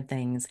recognize some different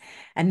things.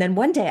 And then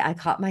one day I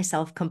caught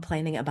myself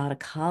complaining about a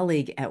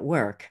colleague at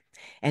work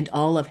and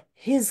all of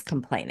his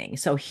complaining.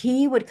 So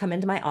he would come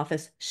into my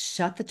office,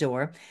 shut the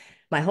door.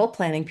 My whole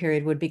planning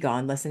period would be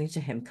gone listening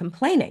to him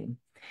complaining.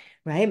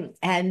 Right.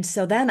 And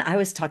so then I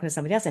was talking to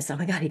somebody else. I said, oh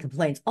my God, he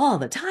complains all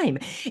the time.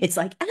 It's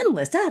like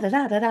endless, da da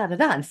da da da da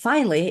da. And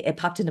finally it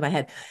popped into my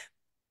head.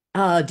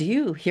 Do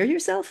you hear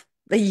yourself?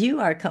 You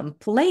are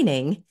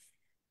complaining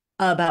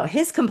about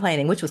his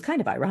complaining, which was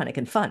kind of ironic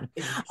and fun.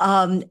 Yes.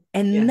 And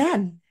Yes.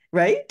 then,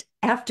 right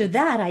after Yes.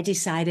 that, I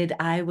decided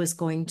I was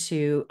going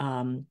to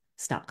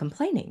stop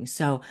complaining.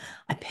 So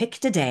I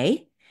picked a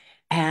day,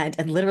 and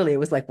literally it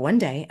was like one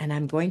day, and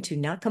I'm going to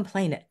not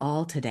complain at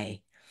all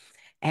today.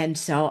 And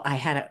so I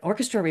had an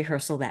orchestra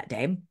rehearsal that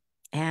day.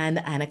 And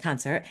a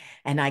concert,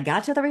 and I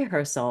got to the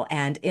rehearsal,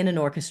 and in an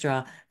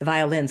orchestra, the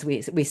violins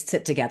we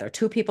sit together.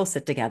 Two people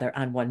sit together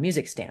on one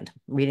music stand,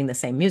 reading the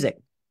same music.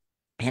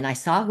 And I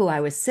saw who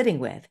I was sitting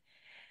with,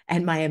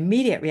 and my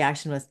immediate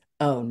reaction was,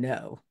 oh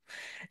no,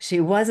 she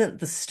wasn't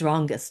the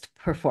strongest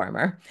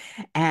performer.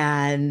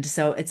 And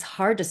so it's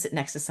hard to sit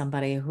next to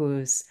somebody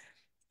who's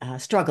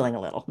struggling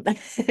a little.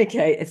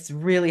 Okay. It's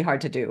really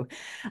hard to do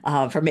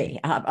for me.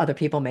 Other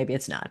people, maybe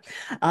it's not.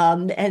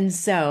 And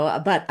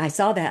so, but I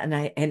saw that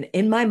and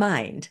in my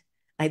mind,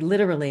 I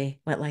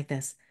literally went like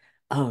this.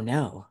 Oh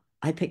no,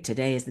 I picked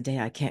today as the day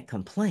I can't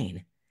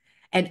complain.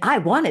 And I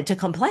wanted to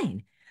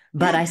complain,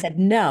 but I Yeah. said,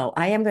 no,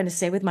 I am going to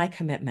stay with my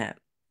commitment.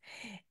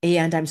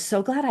 And I'm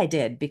so glad I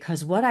did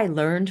because what I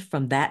learned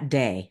from that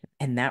day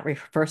and that re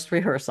first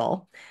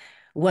rehearsal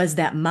was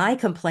that my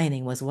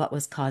complaining was what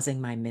was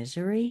causing my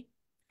misery.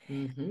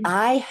 Hmm.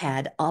 I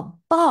had a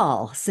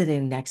ball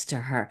sitting next to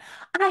her.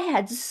 I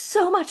had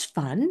so much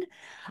fun.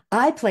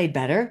 I played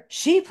better.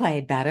 She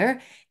played better.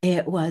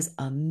 It was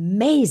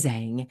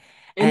amazing.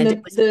 And And it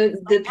the was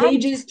the my the attitude.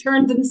 pages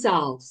turned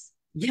themselves.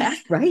 Yeah,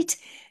 right.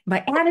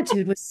 My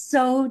attitude was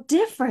so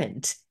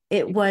different.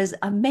 It was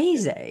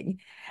amazing.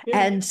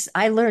 Yeah. And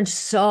I learned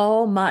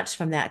so much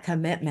from that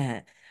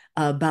commitment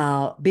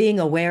about being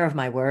aware of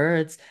my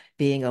words,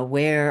 being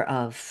aware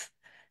of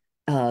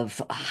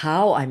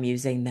how I'm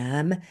using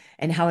them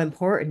and how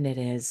important it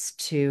is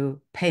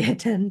to pay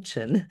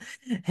attention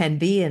and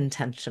be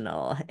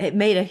intentional. It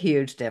made a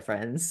huge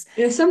difference.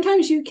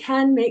 Sometimes you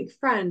can make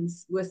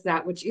friends with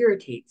that which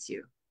irritates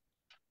you,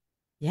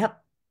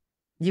 Yep,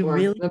 you or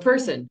really the can.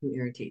 person who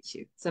irritates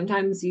you.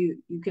 Sometimes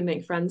you can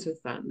make friends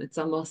with them. It's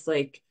almost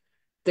like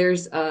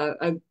there's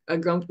a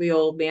grumpy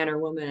old man or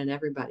woman in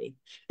everybody.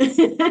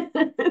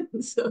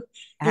 So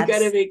you got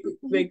to Absolutely.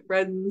 make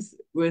friends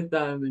with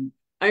them. And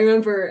I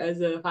remember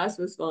as a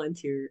hospice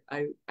volunteer,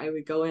 I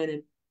would go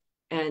in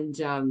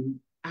and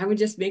I would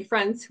just make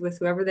friends with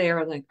whoever they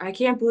are. Like, I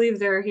can't believe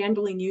they're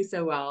handling you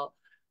so well.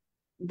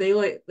 They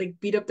like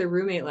beat up their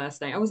roommate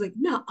last night. I was like,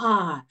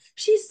 nah,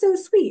 she's so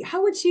sweet.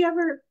 How would she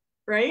ever,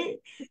 right?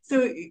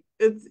 So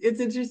it's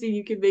interesting.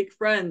 You can make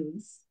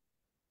friends,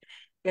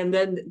 and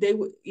then they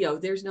would,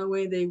 there's no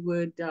way they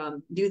would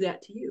do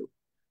that to you,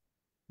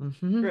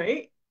 Hmm.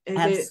 right? And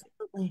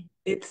Absolutely.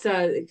 it's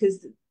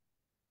because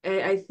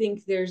I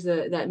think there's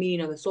that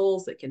meeting of the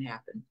souls that can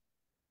happen.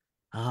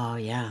 Oh,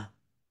 yeah.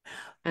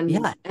 And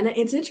Yeah,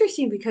 it's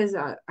interesting because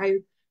I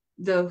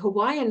the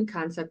Hawaiian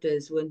concept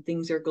is when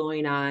things are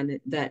going on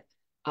that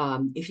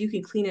if you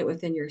can clean it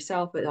within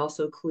yourself, it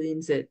also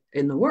cleans it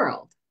in the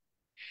world.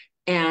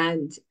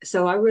 And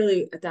so I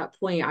really, at that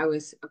point, I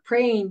was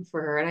praying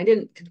for her, and I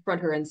didn't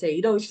confront her and say,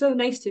 you're so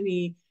nice to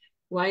me.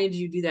 Why did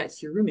you do that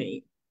to your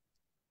roommate?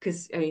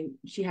 Because I mean,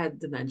 she had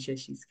dementia.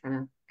 She's kind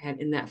of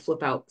had in that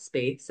flip out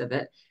space of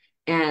it.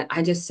 And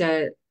I just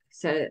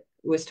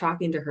was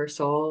talking to her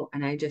soul,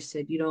 and I just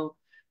said,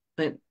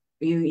 like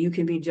you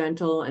can be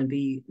gentle and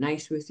be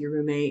nice with your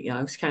roommate.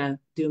 I was kind of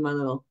doing my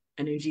little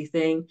energy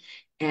thing.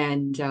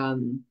 And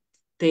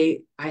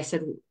I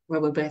said, well,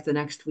 I went back the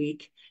next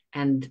week,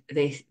 and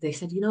they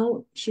said,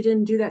 she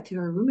didn't do that to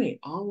her roommate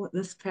all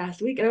this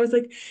past week. And I was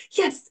like,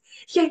 yes,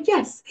 yeah,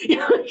 yes.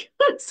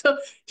 So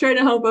trying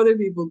to help other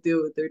people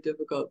deal with their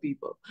difficult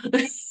people.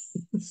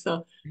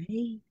 So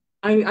right.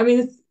 I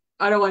mean,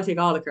 I don't want to take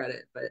all the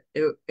credit, but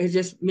it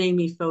just made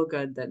me feel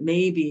good that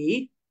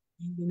maybe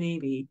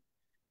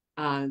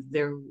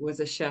there was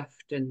a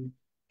shift in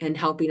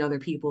helping other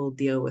people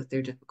deal with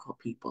their difficult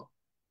people.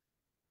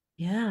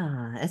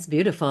 Yeah, it's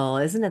beautiful.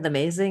 Isn't it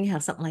amazing how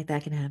something like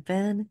that can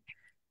happen?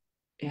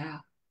 Yeah,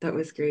 that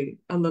was great.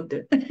 I loved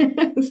it.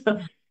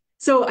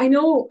 So I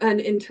know,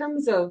 and in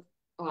terms of,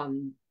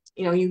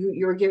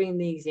 you were giving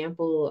the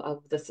example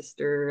of the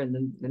sister and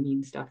the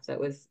mean stuff that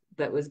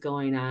was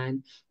going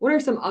on. What are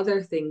some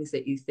other things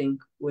that you think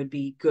would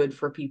be good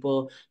for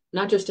people,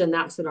 not just in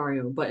that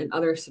scenario, but in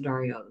other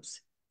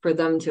scenarios, for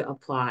them to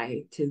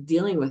apply to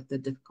dealing with the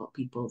difficult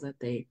people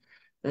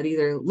that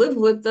either live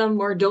with them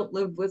or don't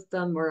live with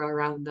them or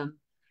around them?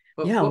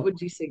 What Yeah.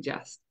 would you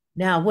suggest?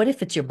 Now, what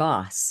if it's your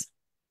boss?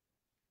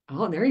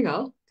 Oh, there you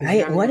go. Because you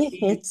Right? got to What if be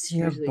it's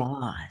your usually,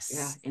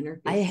 yeah, boss? I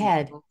interfacing with the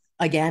had, boss.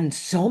 again,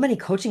 so many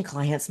coaching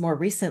clients more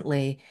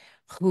recently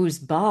whose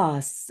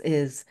boss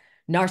is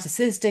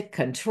narcissistic,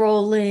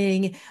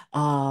 controlling,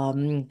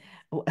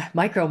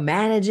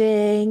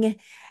 micromanaging.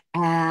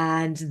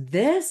 And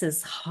this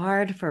is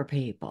hard for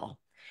people.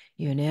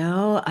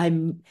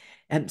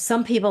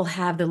 Some people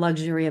have the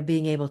luxury of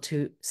being able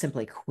to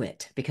simply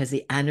quit because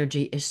the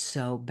energy is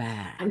so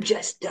bad. I'm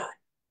just done.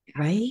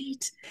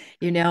 Right?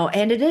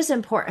 And it is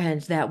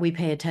important that we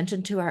pay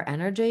attention to our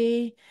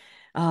energy,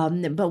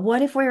 But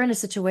what if we're in a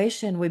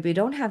situation where we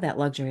don't have that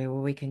luxury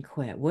where we can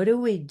quit? What do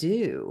we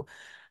do?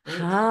 Right.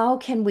 How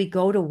can we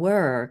go to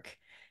work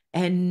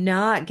and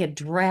not get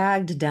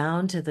dragged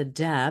down to the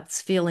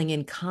depths, feeling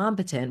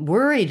incompetent,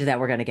 worried that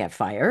we're going to get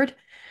fired,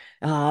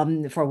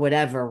 for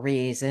whatever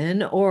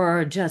reason,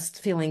 or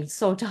just feeling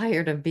so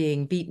tired of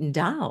being beaten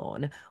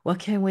down? What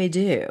can we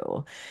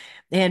do?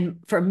 And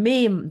for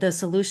me, the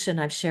solution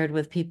I've shared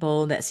with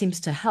people that seems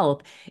to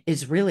help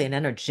is really an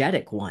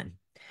energetic one.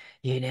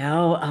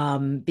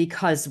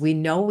 Because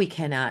we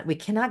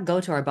cannot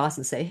go to our boss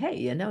and say, hey,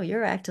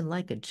 you're acting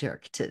like a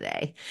jerk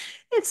today.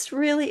 It's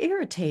really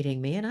irritating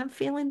me and I'm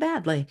feeling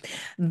badly.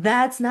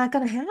 That's not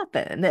going to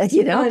happen, Probably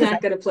because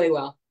not going to play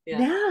well. Yeah.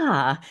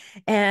 yeah.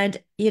 And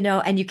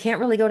you can't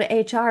really go to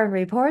HR and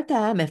report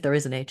them if there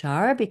is an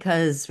HR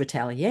because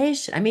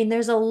retaliation. I mean,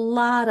 there's a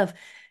lot of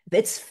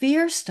it's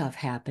fear stuff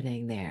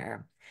happening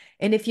there.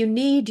 And if you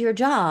need your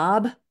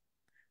job,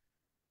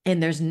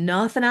 and there's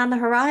nothing on the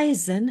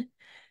horizon,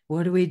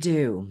 what do we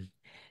do?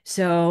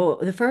 So,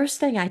 the first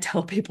thing I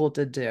tell people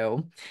to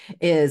do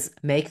is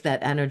make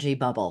that energy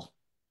bubble,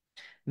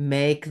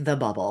 make the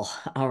bubble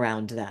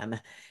around them.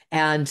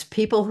 And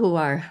people who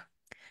are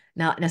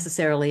not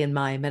necessarily in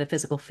my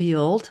metaphysical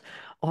field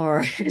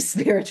or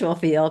spiritual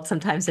field.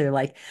 Sometimes they're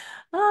like,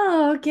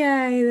 oh,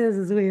 okay, this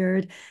is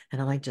weird.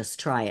 And I'm like, just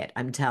try it.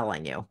 I'm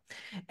telling you.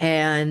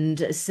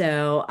 And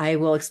so I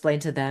will explain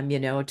to them,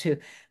 to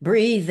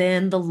breathe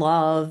in the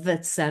love,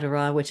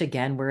 etc., which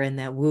again, we're in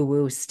that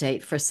woo-woo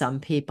state for some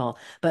people.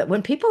 But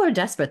when people are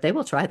desperate, they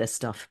will try this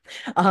stuff.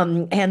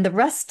 And the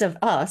rest of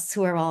us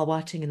who are all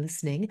watching and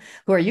listening,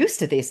 who are used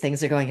to these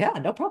things, are going, yeah,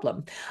 no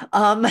problem.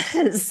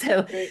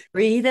 So Right.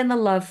 breathe in the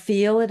love,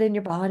 feel it in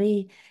your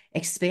body,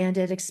 expand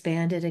it,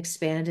 expand it,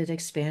 expand it,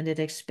 expand it,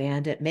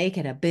 expand it, make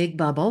it a big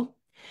bubble.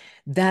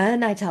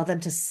 Then I tell them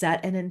to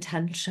set an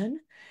intention.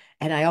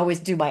 And I always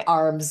do my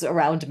arms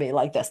around me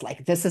like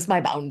this is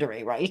my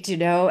boundary, right?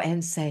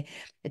 And say,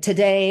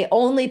 today,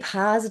 only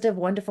positive,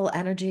 wonderful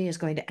energy is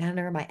going to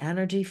enter my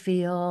energy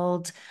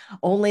field.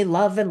 Only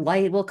love and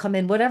light will come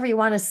in, whatever you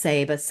want to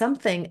say, but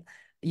something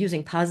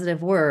using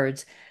positive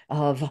words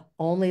of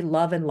only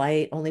love and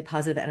light, only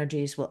positive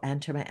energies will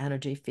enter my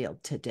energy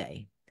field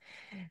today.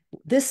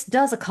 This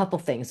does a couple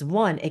things.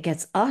 One, it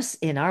gets us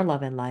in our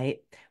love and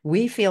light.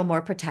 We feel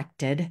more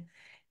protected.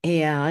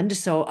 And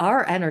so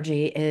our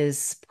energy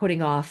is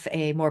putting off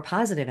a more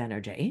positive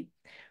energy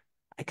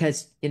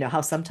because you know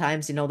how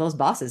sometimes, those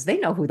bosses, they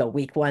know who the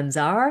weak ones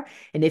are.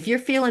 And if you're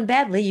feeling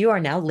badly, you are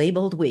now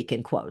labeled weak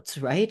in quotes,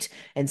 right?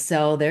 And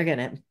so they're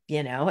going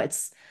to,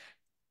 it's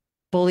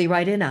bully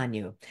right in on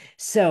you.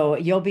 So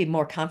you'll be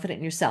more confident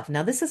in yourself.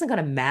 Now, this isn't going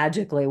to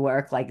magically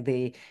work like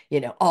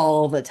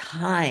all the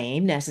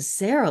time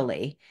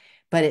necessarily,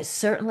 but it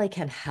certainly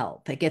can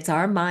help. It gets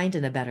our mind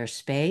in a better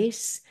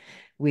space.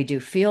 We do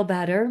feel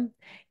better,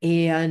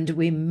 and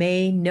we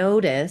may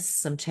notice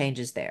some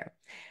changes there.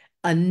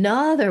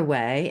 Another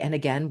way, and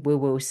again, woo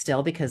woo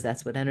still, because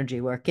that's what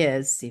energy work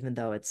is, even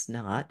though it's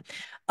not,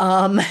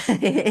 um,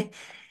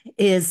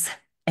 is,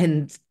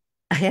 and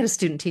I had a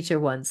student teacher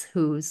once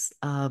who's,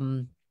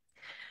 what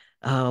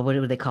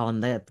do they call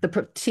him?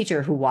 The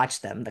teacher who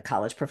watched them, the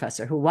college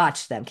professor who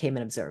watched them came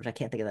and observed. I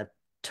can't think of the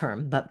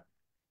term, but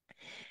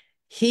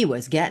he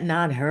was getting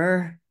on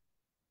her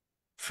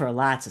for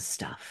lots of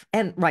stuff,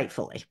 and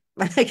rightfully.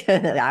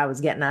 I was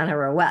getting on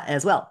her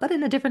as well, but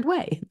in a different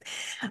way.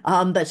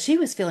 But she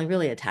was feeling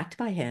really attacked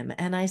by him.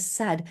 And I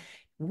said,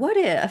 what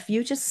if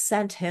you just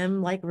sent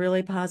him like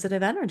really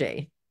positive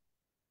energy?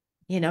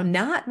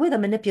 Not with a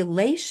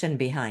manipulation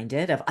behind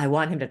it of I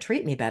want him to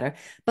treat me better,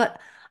 but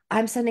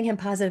I'm sending him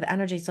positive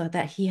energy so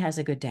that he has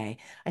a good day.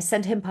 I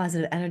send him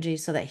positive energy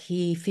so that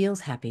he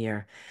feels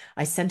happier.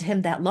 I send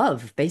him that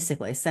love,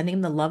 basically, sending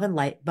him the love and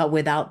light, but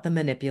without the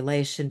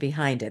manipulation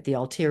behind it, the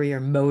ulterior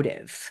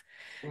motive.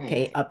 Right.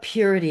 Okay, a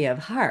purity of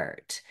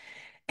heart.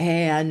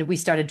 And we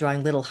started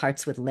drawing little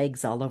hearts with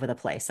legs all over the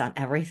place on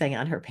everything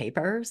on her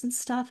papers and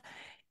stuff.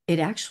 It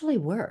actually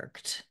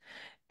worked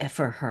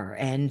for her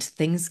and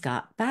things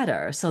got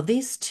better. So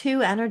these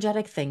two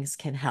energetic things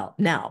can help.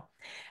 Now,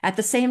 at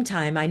the same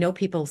time, I know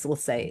people will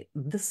say,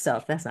 this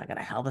stuff, that's not going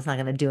to help. It's not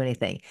going to do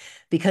anything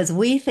because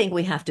we think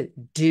we have to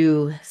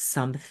do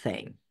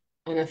something.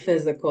 On a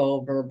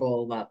physical,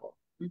 verbal level.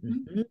 Hmm.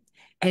 Mhm.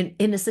 And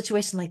in a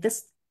situation like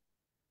this,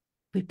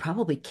 we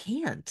probably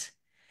can't.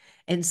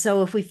 And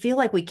so if we feel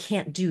like we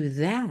can't do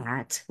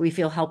that, we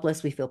feel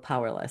helpless, we feel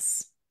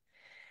powerless.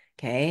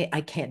 Okay,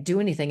 I can't do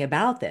anything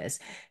about this.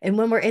 And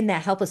when we're in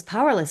that helpless,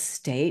 powerless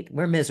state,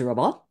 we're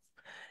miserable.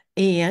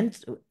 And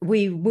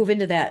we move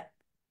into that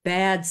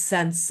bad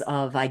sense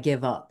of I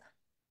give up,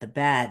 the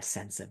bad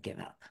sense of give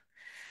up,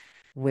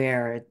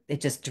 where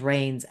it just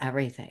drains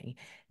everything.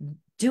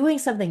 Doing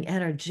something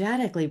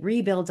energetically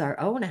rebuilds our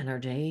own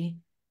energy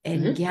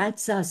and Hmm.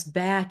 gets us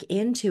back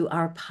into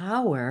our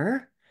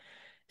power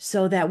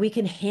so that we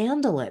can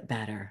handle it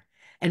better.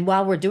 And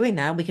while we're doing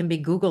that, we can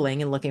be Googling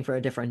and looking for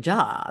a different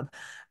job,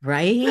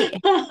 right?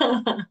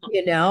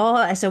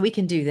 So we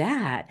can do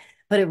that.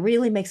 but it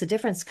really makes a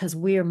difference because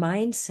your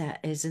mindset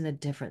is in a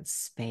different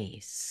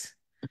space,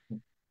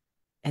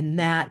 and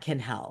that can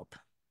help.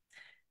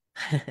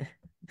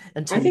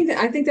 Until you,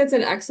 I think that's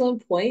an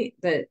excellent point,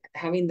 that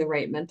having the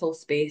right mental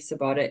space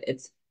about it.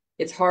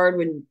 It's hard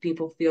when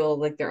people feel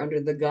like they're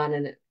under the gun,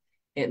 and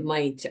it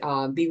might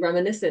be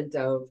reminiscent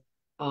of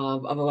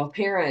a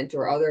parent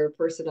or other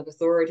person of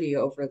authority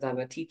over them,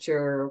 a teacher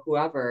or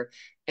whoever,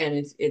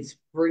 and it's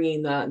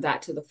bringing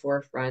that to the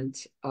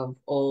forefront of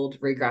old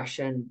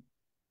regression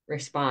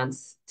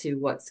response to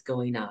what's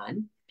going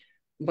on.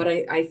 But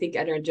I think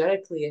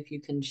energetically, if you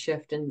can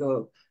shift and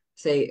go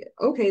say,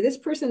 okay, this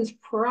person's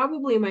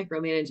probably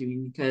micromanaging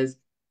me because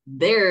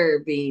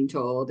they're being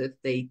told if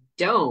they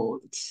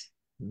don't,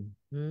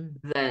 Mhm.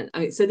 then I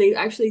mean, so they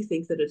actually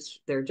think that it's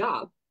their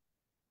job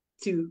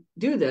to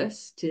do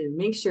this, to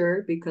make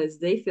sure, because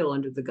they feel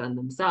under the gun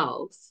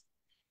themselves.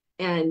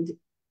 And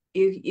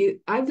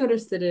I've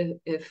noticed that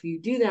if you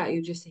do that,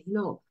 you just say,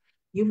 no,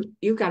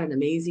 you've got an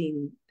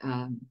amazing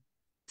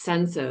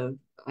sense of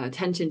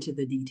attention to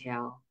the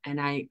detail, and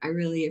I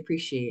really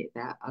appreciate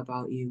that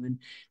about you,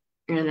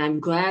 and I'm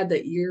glad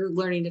that you're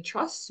learning to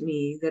trust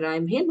me that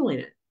I'm handling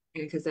it,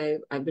 because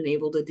I've been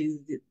able to do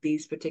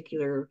these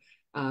particular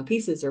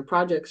pieces or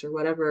projects or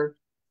whatever,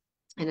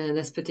 and in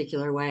this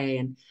particular way,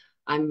 and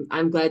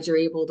I'm glad you're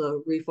able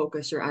to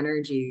refocus your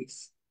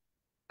energies,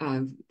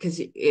 because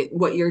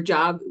your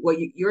job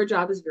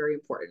is very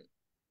important,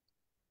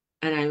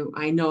 and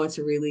I know it's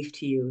a relief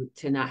to you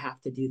to not have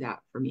to do that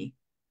for me.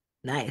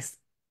 Nice,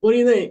 What do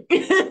you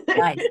think?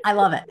 nice. I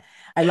love it.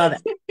 I love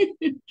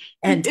it.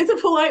 And It's a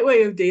polite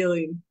way of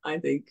dealing, I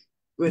think,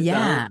 with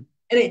yeah,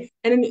 you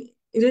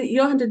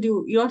don't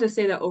have to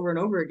say that over and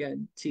over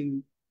again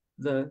to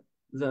the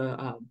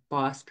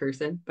boss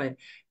person, but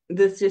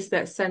there's just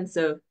that sense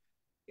of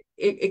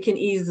it can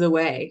ease the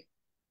way,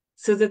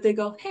 so that they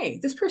go, hey,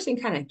 this person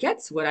kind of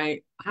gets what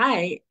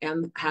I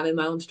am having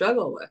my own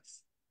struggle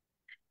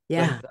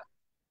yeah. with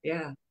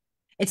yeah.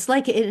 It's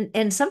like,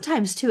 and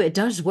sometimes too, it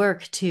does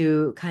work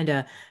to kind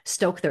of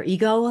stoke their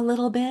ego a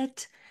little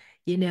bit,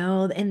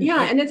 Yeah, and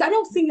and I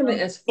don't think of it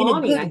as in a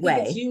fawning. I good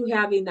think it's way. you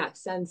having that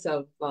sense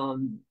of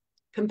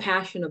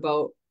compassion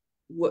about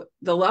what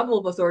the level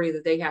of authority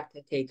that they have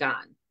to take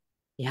on,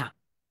 Yeah,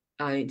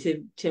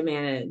 to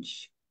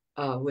manage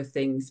with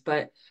things.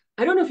 But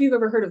I don't know if you've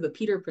ever heard of the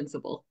Peter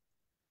Principle.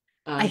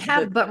 I The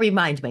have, but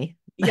remind me.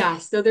 Yeah,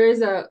 so there's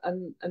a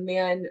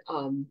man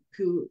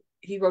who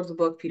he wrote the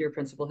book Peter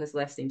Principle. His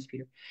last name's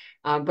Peter,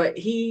 but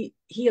he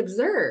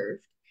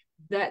observed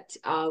that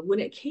when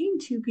it came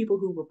to people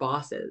who were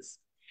bosses,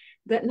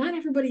 that not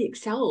everybody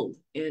excelled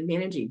in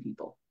managing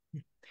people,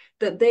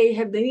 that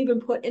they've been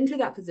put into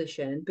that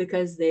position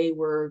because they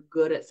were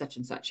good at such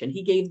and such. And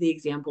he gave the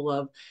example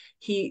of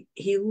he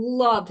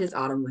loved his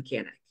auto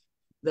mechanic.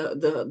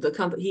 The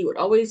company, he would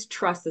always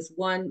trust this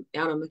one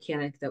auto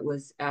mechanic that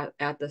was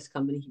at this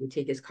company he would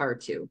take his car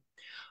to.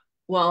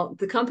 Well,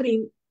 the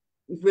company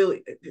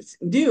really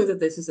knew that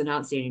this is an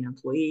outstanding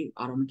employee,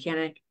 auto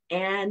mechanic,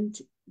 and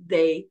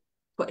they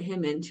put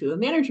him into a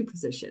manager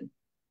position.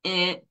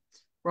 And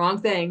wrong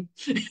thing.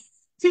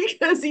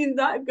 Because he's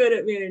not good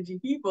at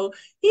managing people,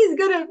 he's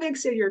good at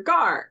fixing your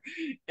car.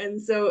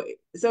 And so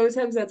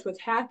sometimes that's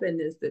what's happened,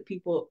 is that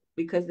people,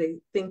 because they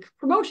think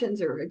promotions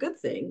are a good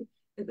thing,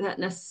 is not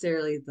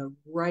necessarily the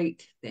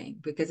right thing,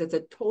 because it's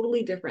a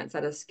totally different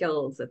set of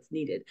skills that's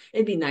needed.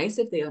 It'd be nice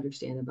if they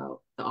understand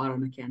about the auto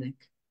mechanic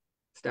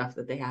stuff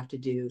that they have to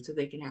do, so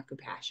they can have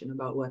compassion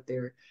about what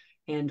they're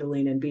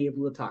handling and be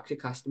able to talk to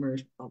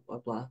customers, blah blah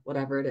blah,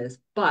 whatever it is.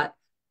 But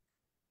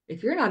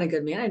if you're not a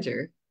good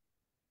manager,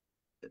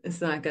 it's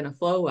not going to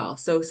flow well.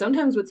 So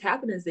sometimes what's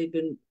happened is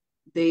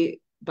they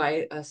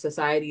by a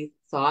society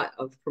thought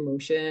of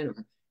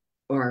promotion,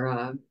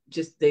 or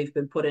just they've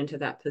been put into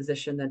that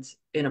position that's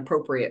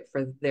inappropriate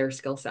for their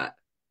skill set.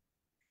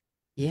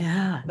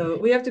 Yeah, So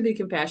we have to be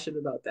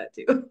compassionate about that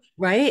too.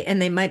 right. And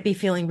they might be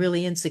feeling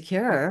really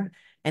insecure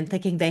and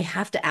thinking they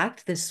have to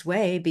act this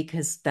way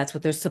because that's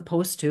what they're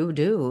supposed to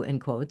do, in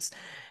quotes.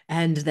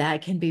 And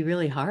that can be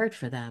really hard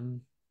for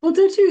them. Well,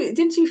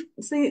 didn't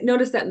you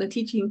notice that in the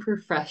teaching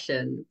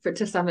profession, for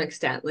to some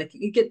extent, like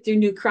you get through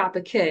new crop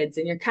of kids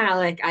and you're kind of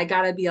like, I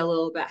gotta be a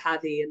little bit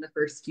heavy in the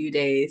first few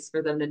days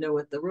for them to know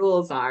what the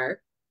rules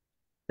are.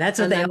 That's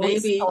what And they then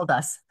always maybe, told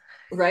us.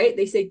 right,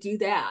 they say do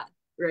that,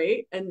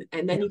 right? And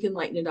then Yeah. you can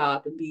lighten it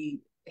up and be,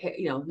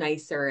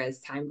 nicer as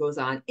time goes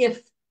on,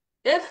 if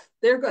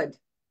they're good.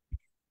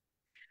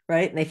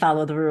 Right. And they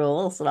follow the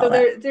rules and all So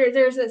that.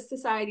 there's a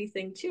society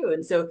thing too.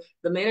 And so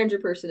the manager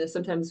person is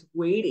sometimes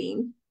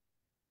waiting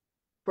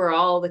for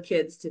all the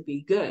kids to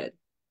be good.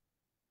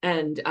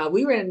 And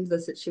we ran into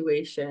the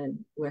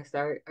situation with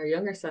our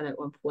younger son at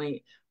one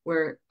point,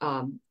 where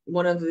a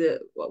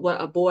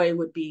boy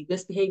would be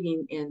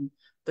misbehaving in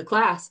the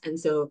class. And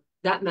so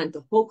that meant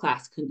the whole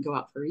class couldn't go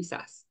out for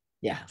recess.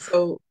 Yeah.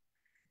 So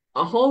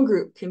a whole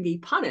group can be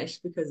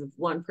punished because of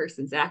one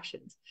person's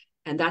actions.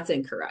 And that's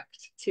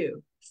incorrect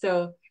too.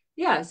 So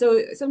yeah,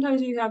 so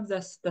sometimes you have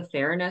the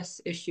fairness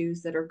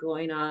issues that are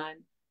going on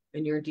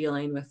when you're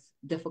dealing with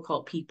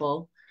difficult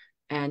people.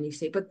 and you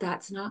say, but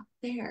that's not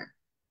fair.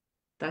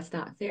 That's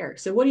not fair.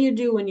 So what do you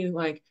do when you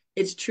like,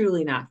 it's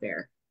truly not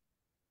fair?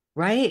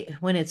 Right?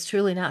 When it's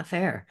truly not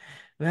fair,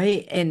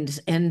 right? And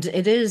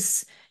it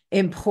is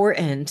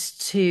important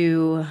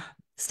to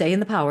stay in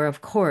the power,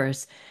 of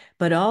course,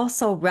 but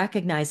also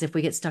recognize if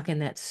we get stuck in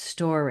that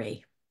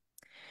story,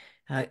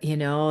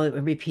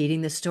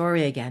 repeating the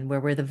story again, where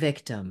we're the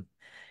victim.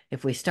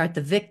 If we start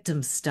the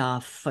victim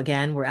stuff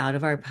again, we're out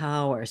of our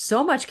power.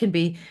 So much can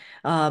be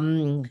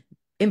um,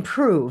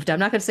 improved. I'm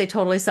not going to say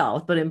totally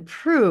solved, but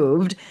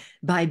improved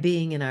by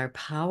being in our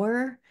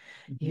power,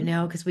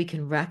 Mhm. because we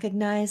can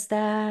recognize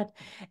that.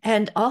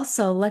 And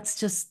also, let's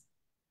just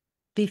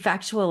be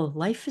factual.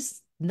 Life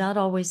is not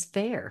always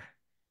fair.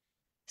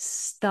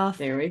 Stuff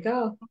There we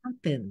go.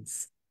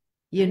 happens,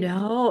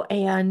 Right.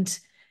 and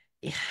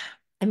yeah,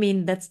 I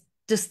mean, that's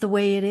just the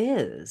way it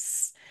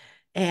is.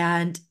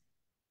 And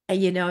I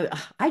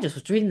just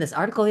was reading this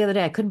article the other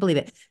day. I couldn't believe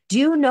it. Do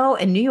you know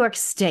in New York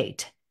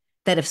State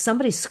that if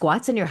somebody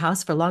squats in your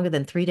house for longer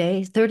than 3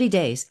 days, 30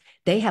 days,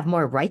 they have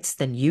more rights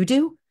than you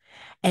do?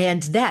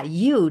 And that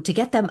you, to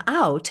get them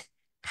out,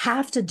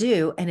 have to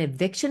do an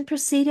eviction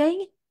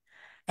proceeding?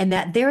 And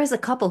that there is a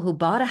couple who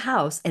bought a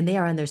house and they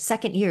are in their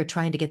second year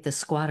trying to get this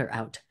squatter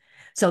out.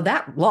 So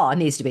that law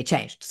needs to be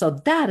changed. So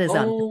that is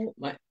on, Oh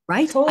my,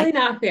 right? totally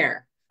not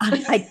fair.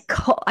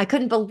 I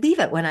couldn't believe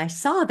it when I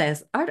saw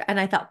this art, and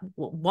I thought,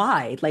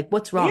 why? Like,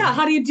 what's Yeah, wrong?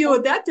 how do you deal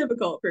with that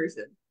difficult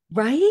person?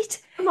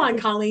 Right? Come on,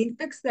 Colleen,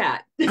 fix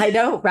that. I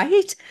know,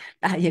 right?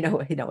 You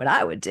know what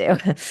I would do.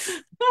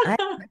 I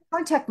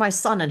contact my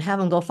son and have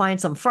him go find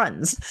some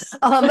friends,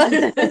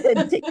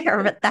 and take care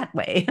of it that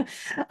way.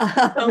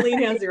 Um,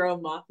 Colleen has her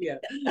own mafia.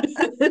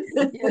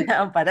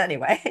 but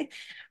anyway,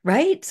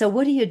 right? So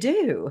what do you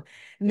do?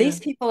 And Yeah, these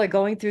people are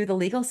going through the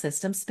legal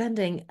system,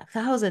 spending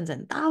thousands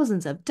and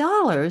thousands of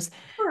dollars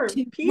poor to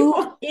move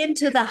people.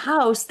 into the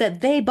house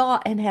that they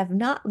bought and have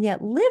not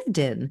yet lived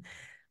in.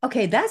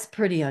 Okay, that's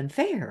pretty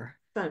unfair.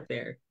 It's not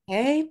fair.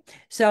 Okay.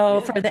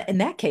 So Yeah. for that in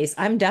that case,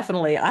 I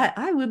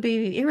would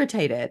be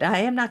irritated. I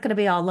am not going to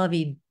be all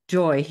lovey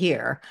joy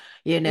here.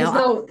 There's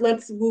no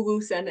let's woo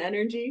woo send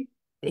energy.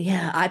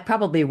 Yeah, I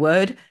probably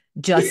would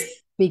just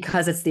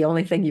because it's the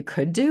only thing you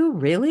could do,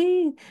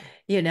 really.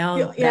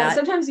 Yeah, That,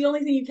 sometimes the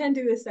only thing you can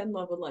do is send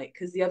love and light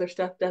because the other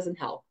stuff doesn't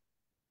help.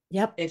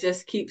 yep. It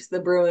just keeps the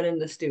brewing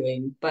and the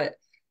stewing. But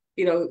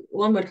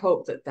one would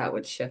hope that that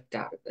would shift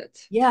out of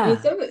it. I mean,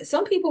 Yeah,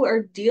 some people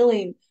are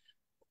dealing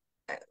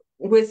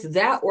with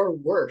that or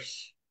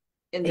worse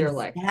in their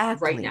life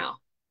right exactly. now.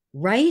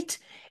 Right?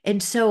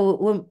 And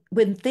so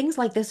when things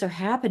like this are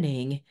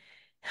happening,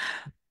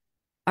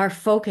 our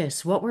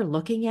focus, what we're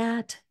looking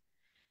at,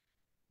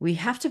 we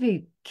have to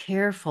be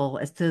careful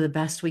as to the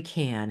best we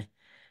can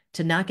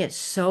to not get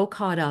so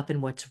caught up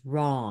in what's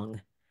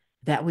wrong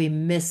that we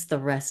miss the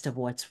rest of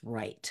what's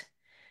right.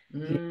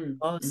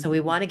 So we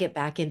Mhm. want to get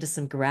back into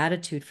some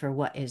gratitude for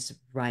what is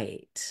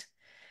right.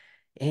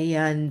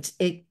 And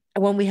it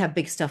when we have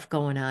big stuff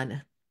going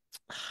on,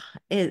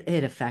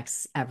 it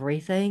affects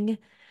everything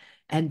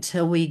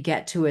until we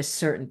get to a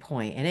certain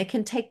point, and it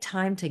can take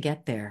time to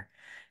get there.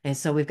 And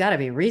so we've got to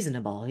be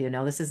reasonable.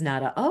 This is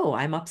not oh,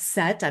 I'm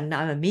upset. I'm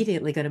not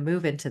immediately going to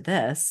move into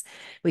this.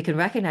 We can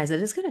recognize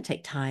that it's going to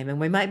take time and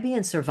we might be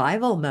in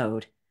survival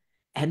mode,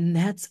 and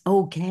that's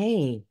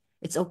okay.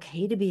 It's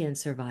okay to be in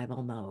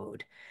survival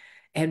mode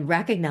and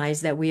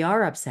recognize that we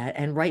are upset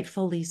and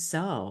rightfully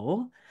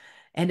so.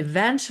 And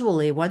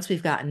eventually, once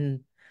we've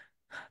gotten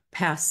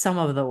past some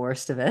of the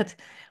worst of it,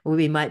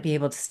 we might be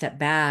able to step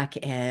back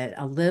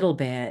a little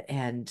bit.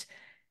 And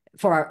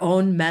for our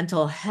own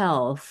mental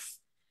health,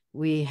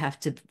 we have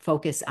to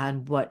focus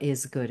on what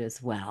is good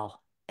as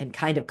well and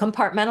kind of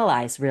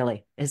compartmentalize,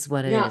 really, is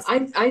what it Yeah, is.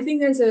 I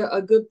think that's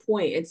a good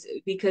point. It's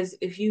because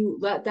if you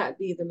let that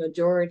be the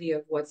majority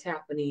of what's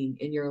happening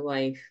in your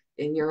life,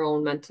 in your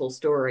own mental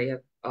story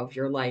of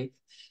your life,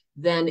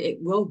 then it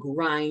will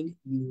grind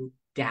you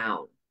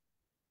down.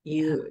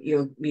 Yeah.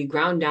 You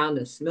ground down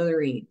to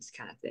smithereens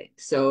kind of thing.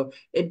 So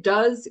it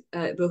does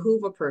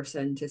behoove a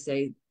person to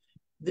say,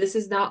 this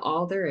is not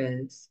all there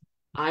is.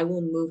 I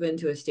will move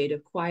into a state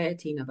of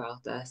quieting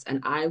about this, and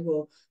I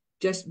will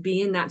just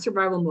be in that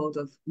survival mode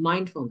of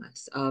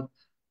mindfulness of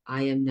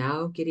I am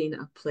now getting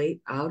a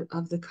plate out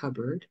of the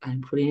cupboard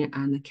and putting it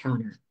on the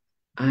counter.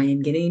 I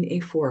am getting a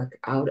fork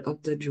out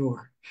of the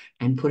drawer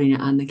and putting it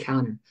on the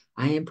counter.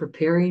 I am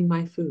preparing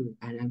my food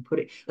and I'm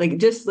putting like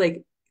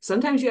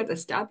sometimes you have to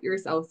stop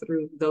yourself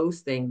through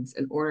those things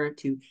in order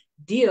to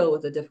deal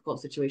with a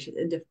difficult situation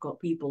and difficult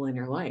people in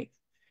your life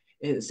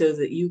so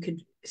that you can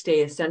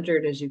stay as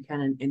centered as you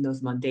can in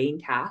those mundane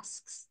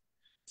tasks.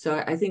 So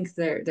I think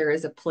there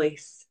is a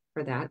place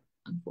for that.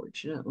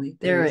 Unfortunately,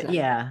 there is a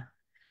Yeah.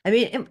 I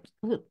mean,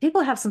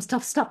 people have some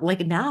stuff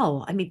like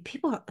now. I mean,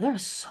 there are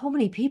so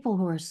many people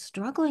who are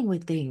struggling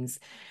with things.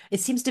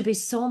 It seems to be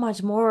so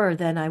much more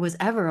than I was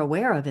ever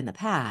aware of in the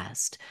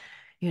past,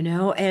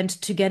 and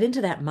to get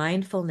into that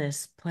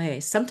mindfulness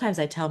place. Sometimes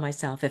I tell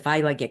myself if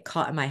I like get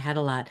caught in my head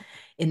a lot,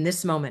 in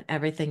this moment,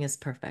 everything is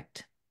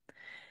perfect.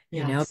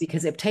 Yes.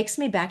 because it takes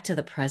me back to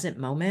the present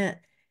moment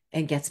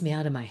and gets me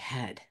out of my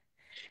head.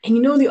 And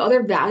you know, the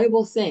other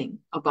valuable thing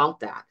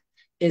about that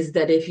is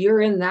that if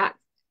you're in that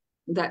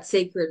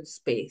sacred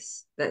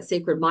space, that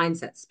sacred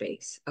mindset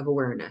space of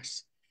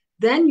awareness,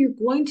 then you're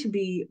going to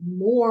be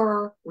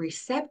more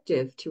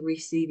receptive to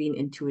receiving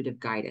intuitive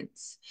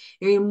guidance.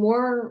 You're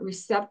more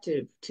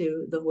receptive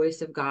to the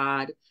voice of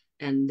God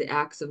and the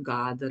acts of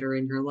God that are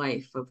in your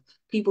life, of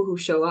people who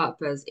show up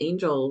as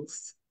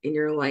angels in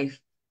your life.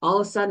 All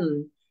of a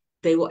sudden,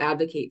 they will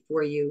advocate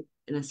for you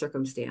in a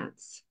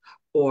circumstance,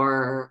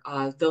 or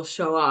they'll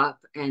show up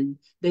and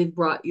they've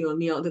brought you a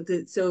meal.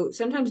 So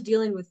sometimes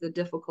dealing with the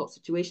difficult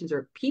situations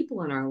or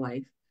people in our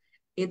life,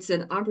 it's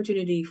an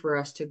opportunity for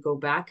us to go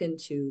back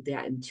into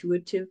that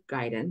intuitive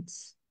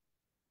guidance.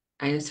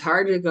 And it's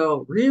hard to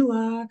go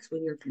relax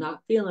when you're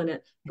not feeling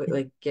it, but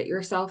like get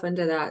yourself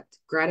into that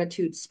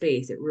gratitude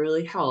space. It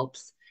really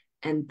helps.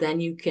 And then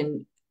you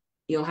can,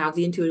 have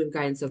the intuitive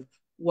guidance of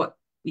what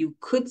you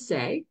could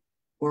say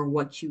or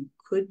what you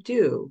could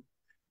do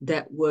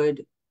that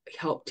would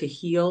help to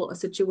heal a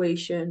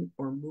situation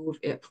or move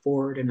it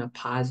forward in a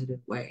positive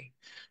way.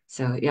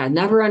 So yeah,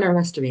 never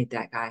underestimate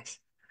that, guys.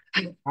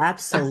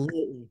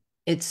 Absolutely.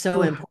 It's so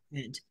Ooh,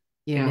 important,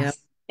 yes.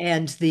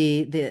 and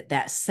the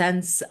that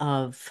sense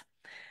of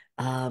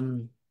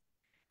um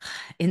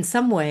in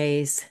some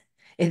ways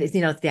it's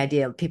the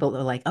idea of people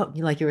are like, oh,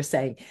 like you were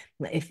saying,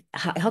 if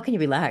how can you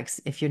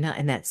relax if you're not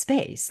in that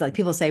space? Like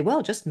people say,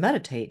 well, just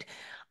meditate.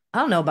 I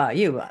don't know about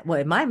you.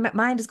 When my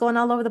mind is going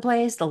all over the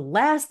place, the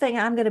last thing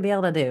I'm going to be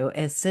able to do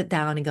is sit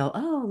down and go,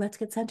 oh, let's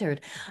get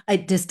centered.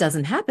 It just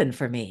doesn't happen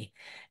for me.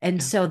 And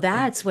Yeah. so Yeah.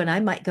 that's when I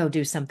might go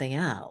do something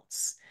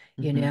else,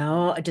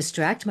 Hmm.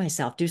 distract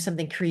myself, do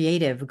something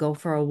creative, go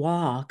for a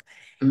walk.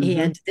 Hmm.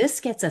 And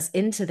this gets us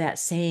into that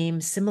same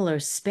similar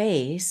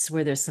space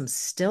where there's some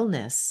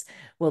stillness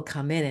will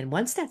come in. And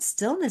once that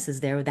stillness is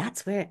there,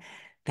 that's when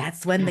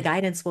the Yeah.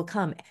 guidance will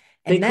come.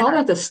 They And then call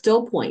that the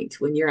still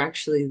point when you're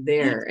actually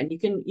there, and you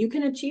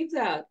can achieve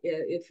that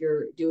if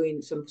you're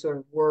doing some sort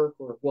of work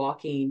or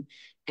walking.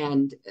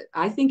 And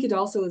I think it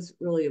also is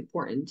really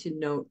important to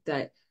note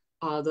that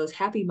those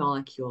happy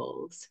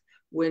molecules,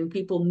 when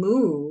people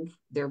move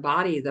their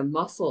body, the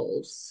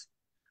muscles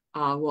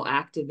will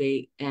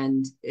activate,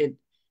 and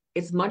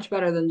it's much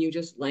better than you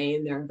just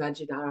laying there and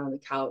vegging out on the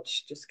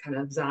couch, just kind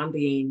of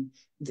zombieing.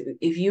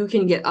 If you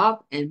can get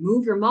up and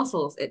move your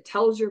muscles, it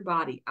tells your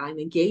body, I'm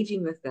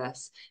engaging with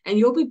this, and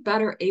you'll be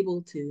better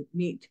able to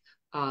meet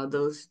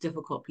those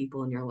difficult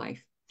people in your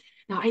life.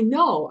 Now, I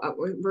know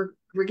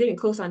we're getting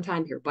close on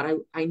time here, but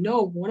I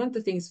know one of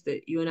the things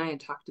that you and I had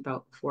talked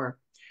about before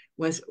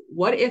was,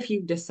 what if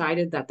you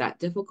decided that that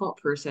difficult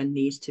person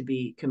needs to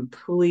be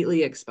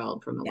completely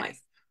expelled from the life?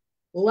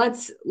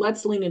 yes.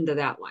 Let's lean into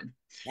that one.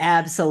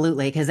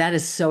 Absolutely, because that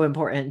is so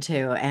important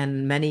too.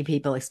 And many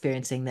people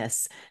experiencing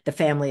this, the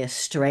family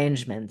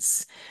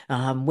estrangements,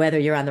 whether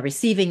you're on the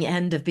receiving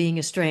end of being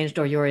estranged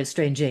or you're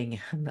estranging.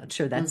 I'm not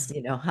sure that's,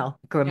 Mhm. how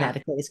Yeah,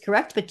 grammatically is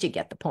correct, but you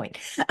get the point.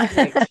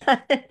 right,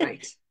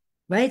 right.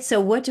 Right.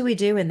 So, what do we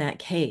do in that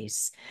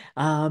case?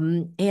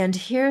 And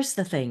here's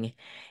the thing.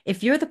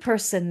 If you're the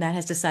person that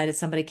has decided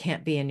somebody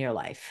can't be in your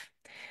life,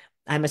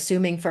 I'm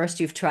assuming first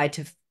you've tried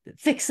to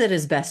fix it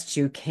as best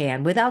you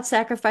can without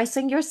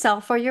sacrificing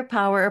yourself or your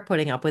power or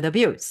putting up with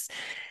abuse.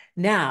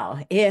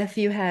 Now, if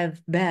you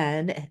have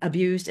been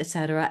abused,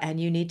 etc., and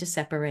you need to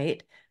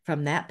separate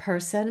from that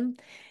person,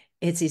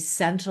 it's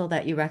essential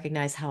that you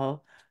recognize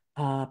how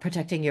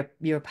protecting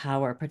your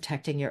power,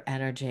 protecting your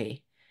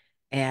energy,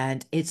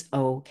 and it's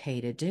okay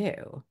to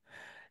do.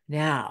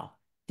 Now,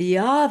 the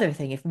other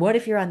thing,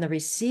 if you're on the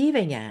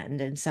receiving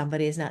end and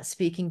somebody is not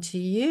speaking to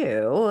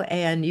you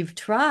and you've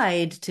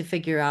tried to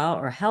figure out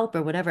or help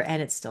or whatever, and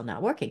it's still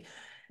not working.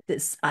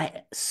 I've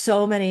had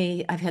so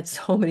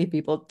many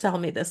people tell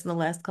me this in the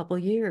last couple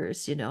of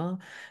years,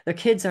 their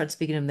kids aren't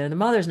speaking to them, their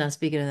mother's not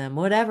speaking to them,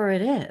 whatever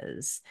it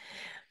is.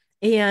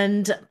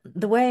 And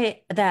the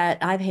way that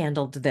I've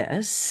handled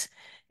this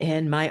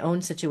in my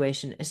own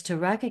situation is to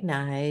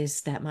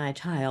recognize that my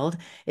child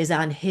is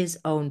on his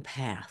own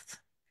path.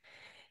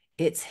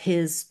 It's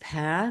his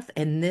path,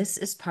 and this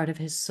is part of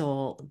his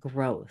soul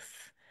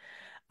growth.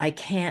 I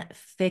can't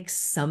fix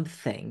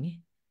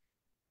something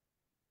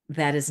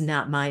that is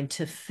not mine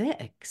to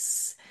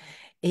fix.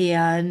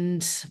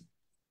 And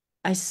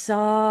I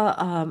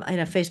saw in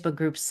a Facebook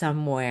group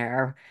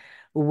somewhere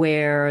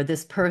where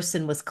this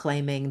person was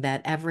claiming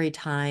that every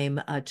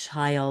time a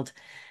child,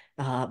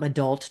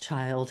 adult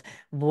child,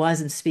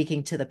 wasn't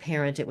speaking to the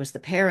parent, it was the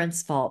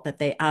parent's fault, that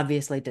they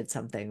obviously did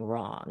something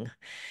wrong.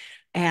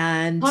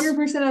 And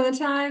 100% of the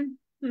time.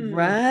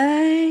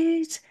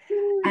 right.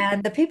 Hmm.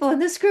 And the people in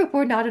this group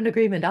were not in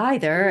agreement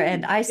either.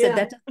 And I said, Yeah.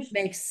 that doesn't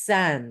make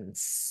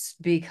sense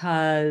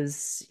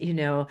because,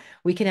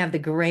 we can have the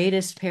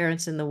greatest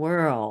parents in the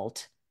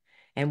world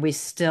and we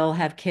still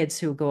have kids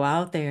who go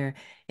out there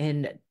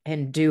and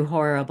do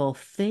horrible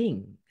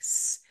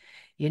things.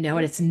 And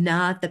Yep. it's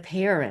not the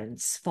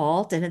parents'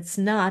 fault and it's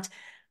not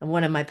And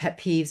one of my pet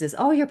peeves is,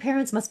 oh, your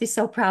parents must be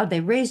so proud.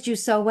 They raised you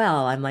so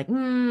well. I'm like,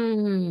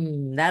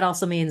 that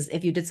also means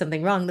if you did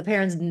something wrong, the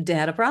parents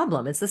had a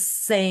problem. It's the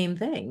same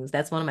things.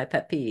 That's one of my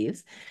pet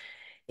peeves.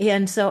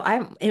 And so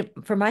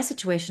for my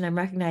situation, I'm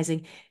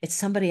recognizing it's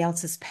somebody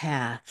else's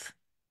path.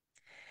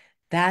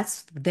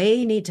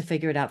 They need to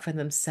figure it out for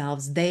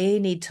themselves. They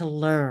need to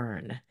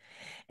learn.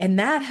 And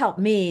that helped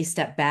me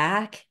step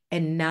back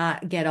and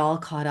not get all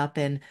caught up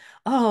in,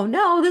 oh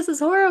no, this is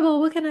horrible.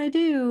 What can I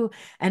do?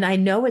 And I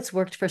know it's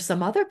worked for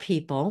some other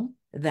people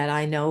that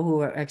I know who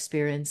are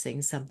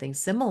experiencing something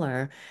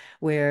similar,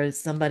 where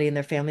somebody in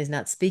their family is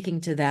not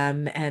speaking to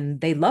them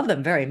and they love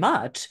them very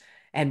much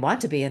and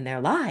want to be in their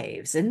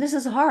lives. And this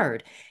is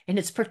hard. And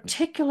it's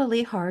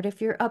particularly hard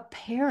if you're a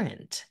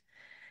parent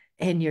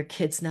and your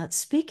kid's not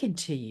speaking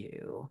to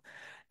you.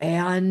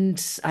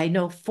 And I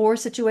know four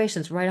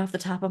situations right off the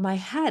top of my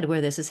head where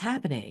this is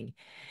happening.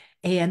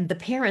 And the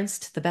parents,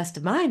 to the best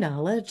of my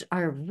knowledge,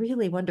 are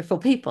really wonderful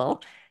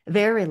people,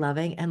 very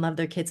loving, and love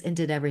their kids and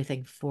did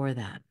everything for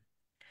them.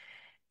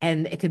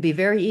 And it could be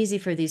very easy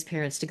for these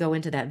parents to go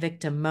into that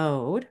victim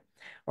mode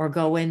or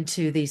go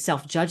into the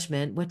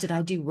self-judgment. What did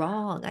I do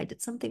wrong? I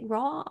did something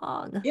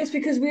wrong. Yes,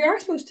 because we are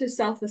supposed to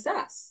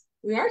self-assess.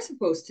 We are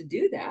supposed to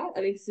do that.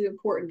 I mean, it's an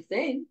important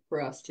thing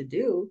for us to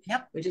do.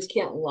 Yep. We just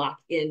can't lock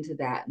into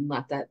that and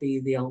let that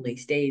be the only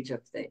stage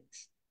of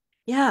things.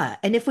 Yeah.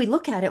 And if we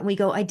look at it and we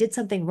go, I did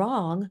something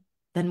wrong,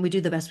 then we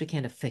do the best we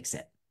can to fix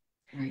it.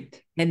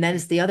 Right. And then Right.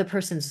 it's the other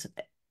person's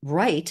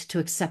right to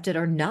accept it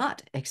or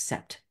not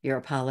accept your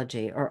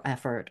apology or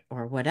effort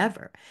or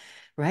whatever.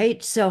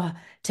 Right. So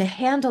to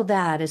handle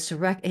that is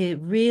it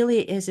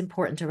really is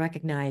important to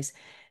recognize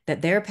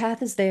that their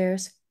path is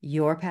theirs,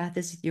 your path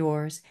is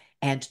yours,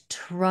 and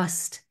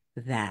trust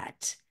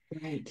that.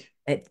 Right.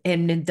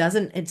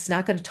 It's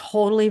not going to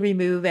totally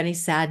remove any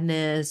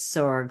sadness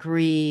or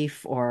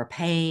grief or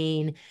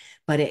pain,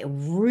 but it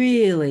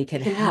really It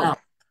can can help. help.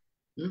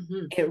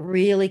 Hmm. It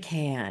really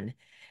can.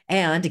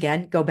 And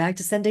again, go back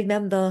to sending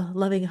them the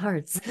loving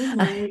hearts.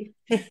 Right.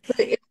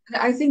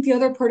 I think the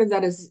other part of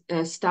that is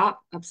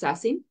stop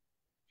obsessing.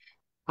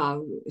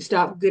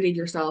 Stop getting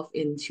yourself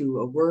into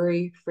a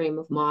worry frame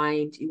of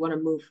mind. You want to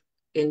move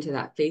into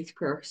that faith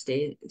prayer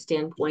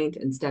standpoint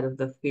instead of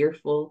the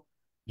fearful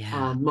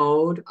Yeah.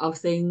 mode of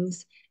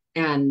things.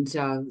 And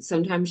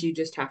sometimes you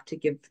just have to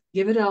give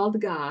it all to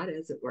God,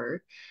 as it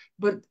were.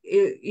 But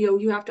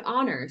you have to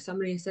honor. If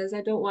somebody says,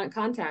 "I don't want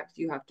contact,"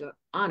 you have to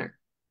honor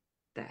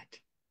that.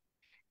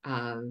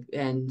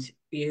 And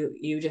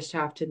you just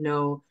have to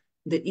know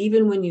that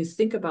even when you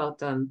think about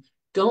them,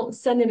 don't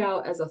send it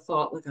out as a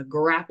thought like a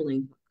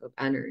grappling hook of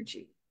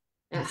energy.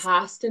 It Yes.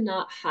 has to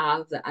not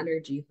have the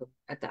energy hook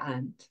at the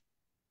end.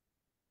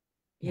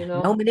 You Yeah.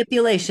 No know,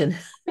 manipulation.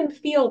 people can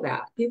feel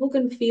that. People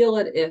can feel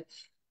it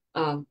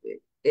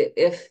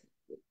if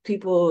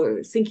people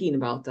are thinking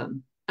about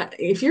them.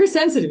 If you're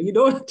sensitive, you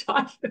know what I'm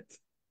talking about.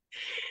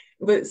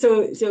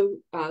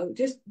 But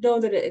just know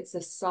that it's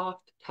a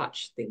soft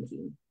touch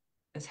thinking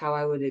is how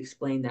I would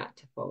explain that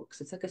to folks.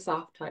 It's like a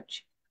soft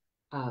touch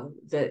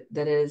that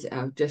is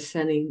just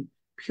sending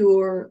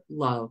pure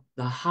love,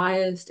 the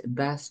highest and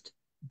best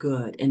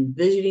good,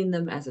 envisioning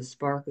them as a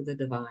spark of the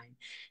divine.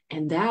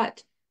 And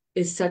that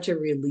is such a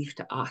relief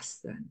to us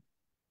then.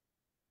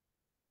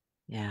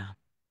 Yeah.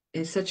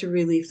 It's such a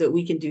relief that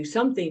we can do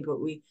something, but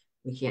we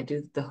can't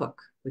do the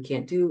hook. We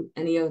can't do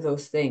any of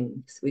those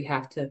things. We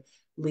have to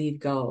leave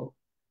go.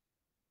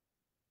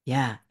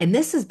 Yeah. And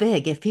this is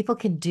big. If people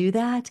can do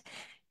that,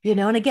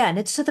 and again,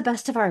 it's to the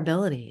best of our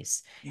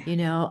abilities.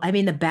 Yeah. I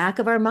mean, the back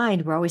of our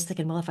mind, we're always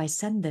thinking, well, if I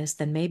send this,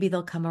 then maybe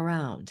they'll come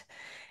around.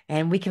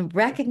 And we can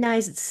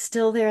recognize it's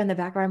still there in the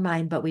back of our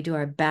mind, but we do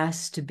our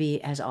best to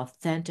be as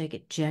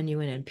authentic,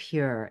 genuine, and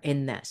pure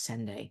in that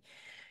sending.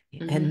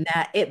 Mhm. And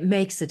that it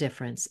makes a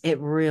difference. It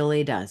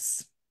really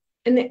does.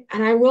 And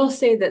I will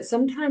say that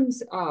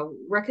sometimes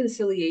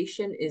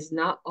reconciliation is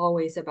not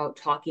always about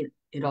talking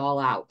it all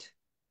out.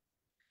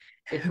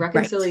 If Right.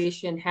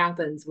 reconciliation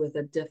happens with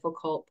a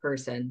difficult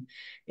person,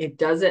 it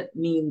doesn't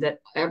mean that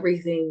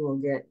everything will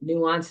get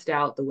nuanced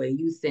out the way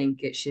you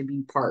think it should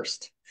be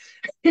parsed.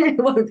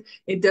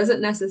 It doesn't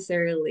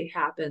necessarily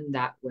happen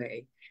that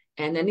way.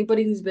 And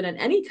anybody who's been in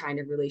any kind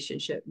of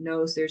relationship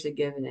knows there's a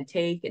give and a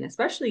take, and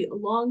especially a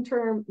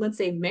long-term, let's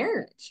say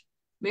marriage.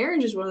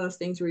 Marriage is one of those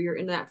things where you're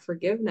in that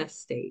forgiveness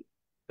state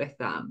with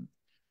them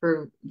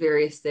for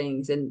various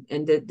things, and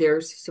that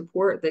there's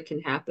support that can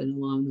happen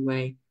along the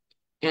way.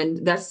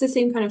 And that's the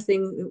same kind of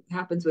thing that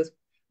happens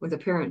with a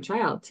parent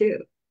child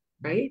too,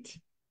 right?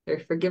 There are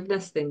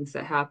forgiveness things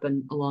that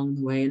happen along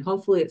the way, and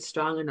hopefully it's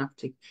strong enough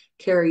to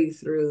carry you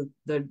through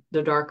the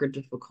darker,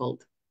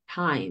 difficult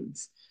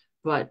times.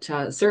 But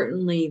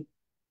certainly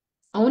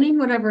owning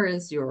whatever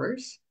is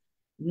yours,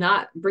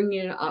 not bringing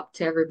it up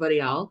to everybody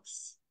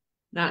else,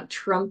 not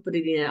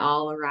trumpeting it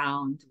all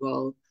around.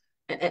 Well,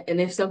 and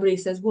if somebody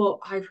says, "Well,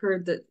 I've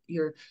heard that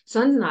your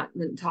son's not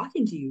been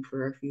talking to you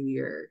for a few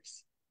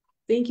years,"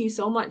 thank you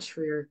so much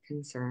for your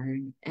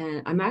concern.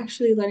 And I'm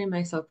actually letting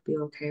myself be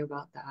okay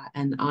about that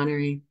and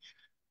honoring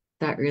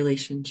that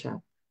relationship.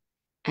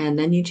 and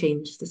then you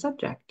change the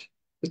subject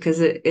because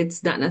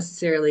it's not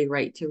necessarily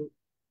right to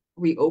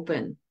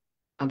reopen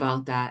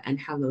about that and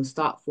have those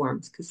thought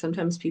forms because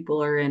sometimes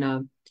people are in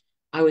a,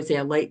 I would say,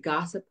 a light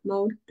gossip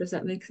mode. Does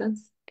that make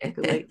sense? Like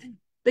a light,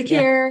 they Yeah.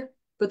 care,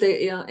 but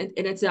they, and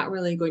it's not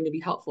really going to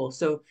be helpful.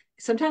 So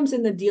sometimes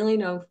in the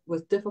dealing of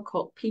with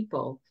difficult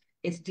people,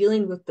 it's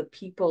dealing with the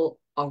people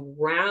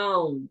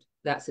around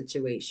that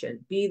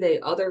situation, be they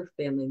other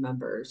family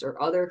members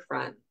or other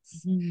friends.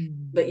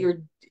 But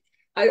Mm.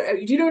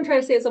 you know what I'm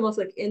trying to say? It's almost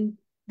like in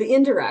the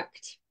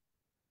indirect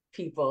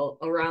people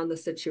around the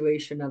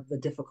situation of the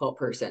difficult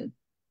person.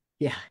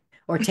 Yeah.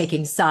 Or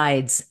taking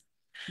sides.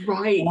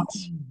 Right.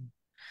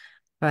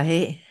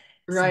 Right.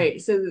 So,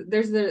 Right. So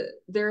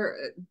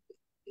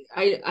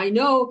I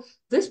know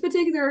this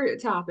particular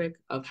topic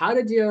of how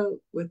to deal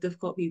with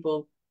difficult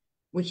people,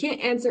 we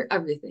can't answer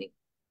everything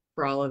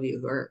for all of you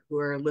who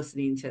are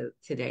listening to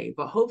today,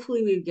 but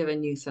hopefully we've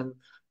given you some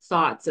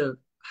thoughts of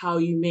how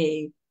you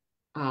may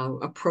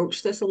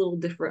approach this a little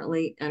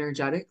differently,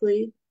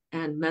 energetically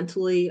and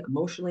mentally,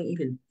 emotionally,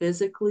 even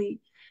physically,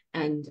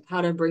 and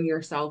how to bring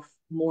yourself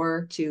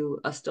more to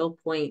a still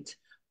point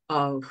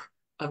of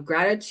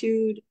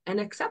gratitude and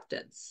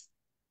acceptance.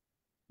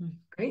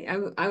 Right?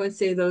 I would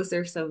say those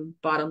are some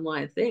bottom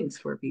line things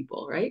for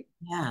people, right?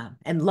 yeah.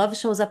 And love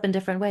shows up in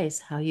different ways.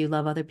 How you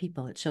love other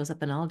people. It shows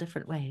up in all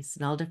different ways,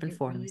 in all different It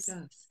really forms.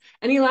 does.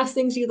 Any last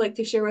things you'd like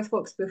to share with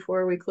folks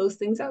before we close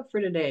things out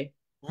for today?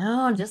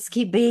 No, just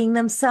keep being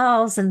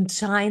themselves and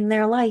shine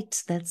their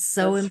light. That's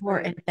so That's right.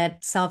 important.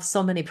 That solves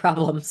so many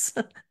problems.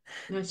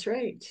 That's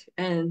right.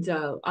 And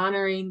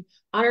honoring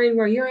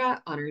where you're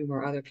at, honoring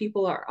where other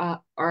people are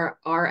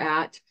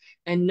at,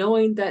 and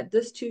knowing that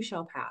this too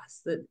shall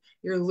pass, that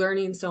you're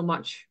learning so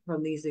much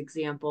from these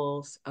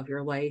examples of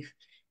your life,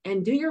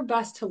 and do your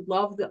best to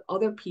love the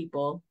other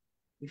people,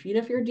 even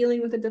if you're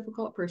dealing with a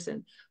difficult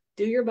person,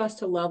 do your best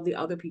to love the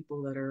other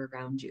people that are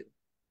around you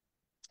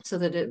so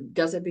that it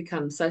doesn't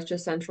become such a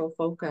central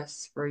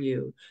focus for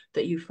you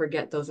that you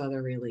forget those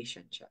other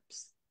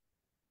relationships.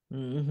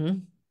 Hmm.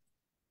 So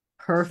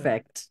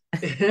Perfect.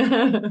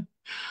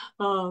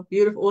 Oh,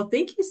 beautiful. Well,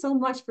 thank you so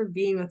much for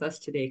being with us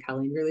today,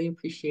 Colleen. Really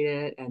appreciate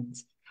it. And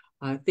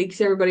thanks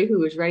to everybody who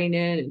was writing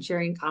in and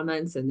sharing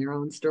comments and their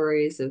own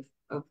stories of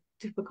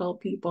difficult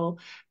people.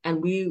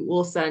 And we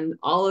will send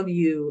all of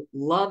you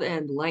love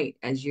and light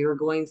as you're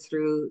going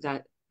through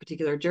that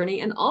particular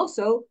journey, and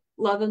also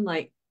love and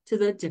light to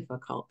the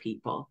difficult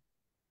people.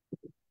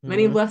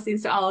 Many Mm.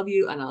 blessings to all of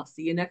you, and I'll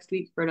see you next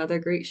week for another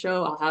great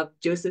show. I'll have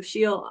Joseph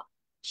Shield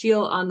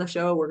on the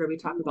show. We're going to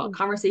be talking about Ooh,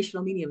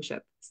 conversational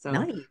mediumship. So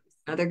nice.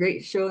 another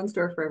great show in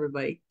store for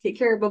everybody. Take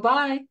care. Bye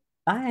bye.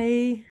 Bye.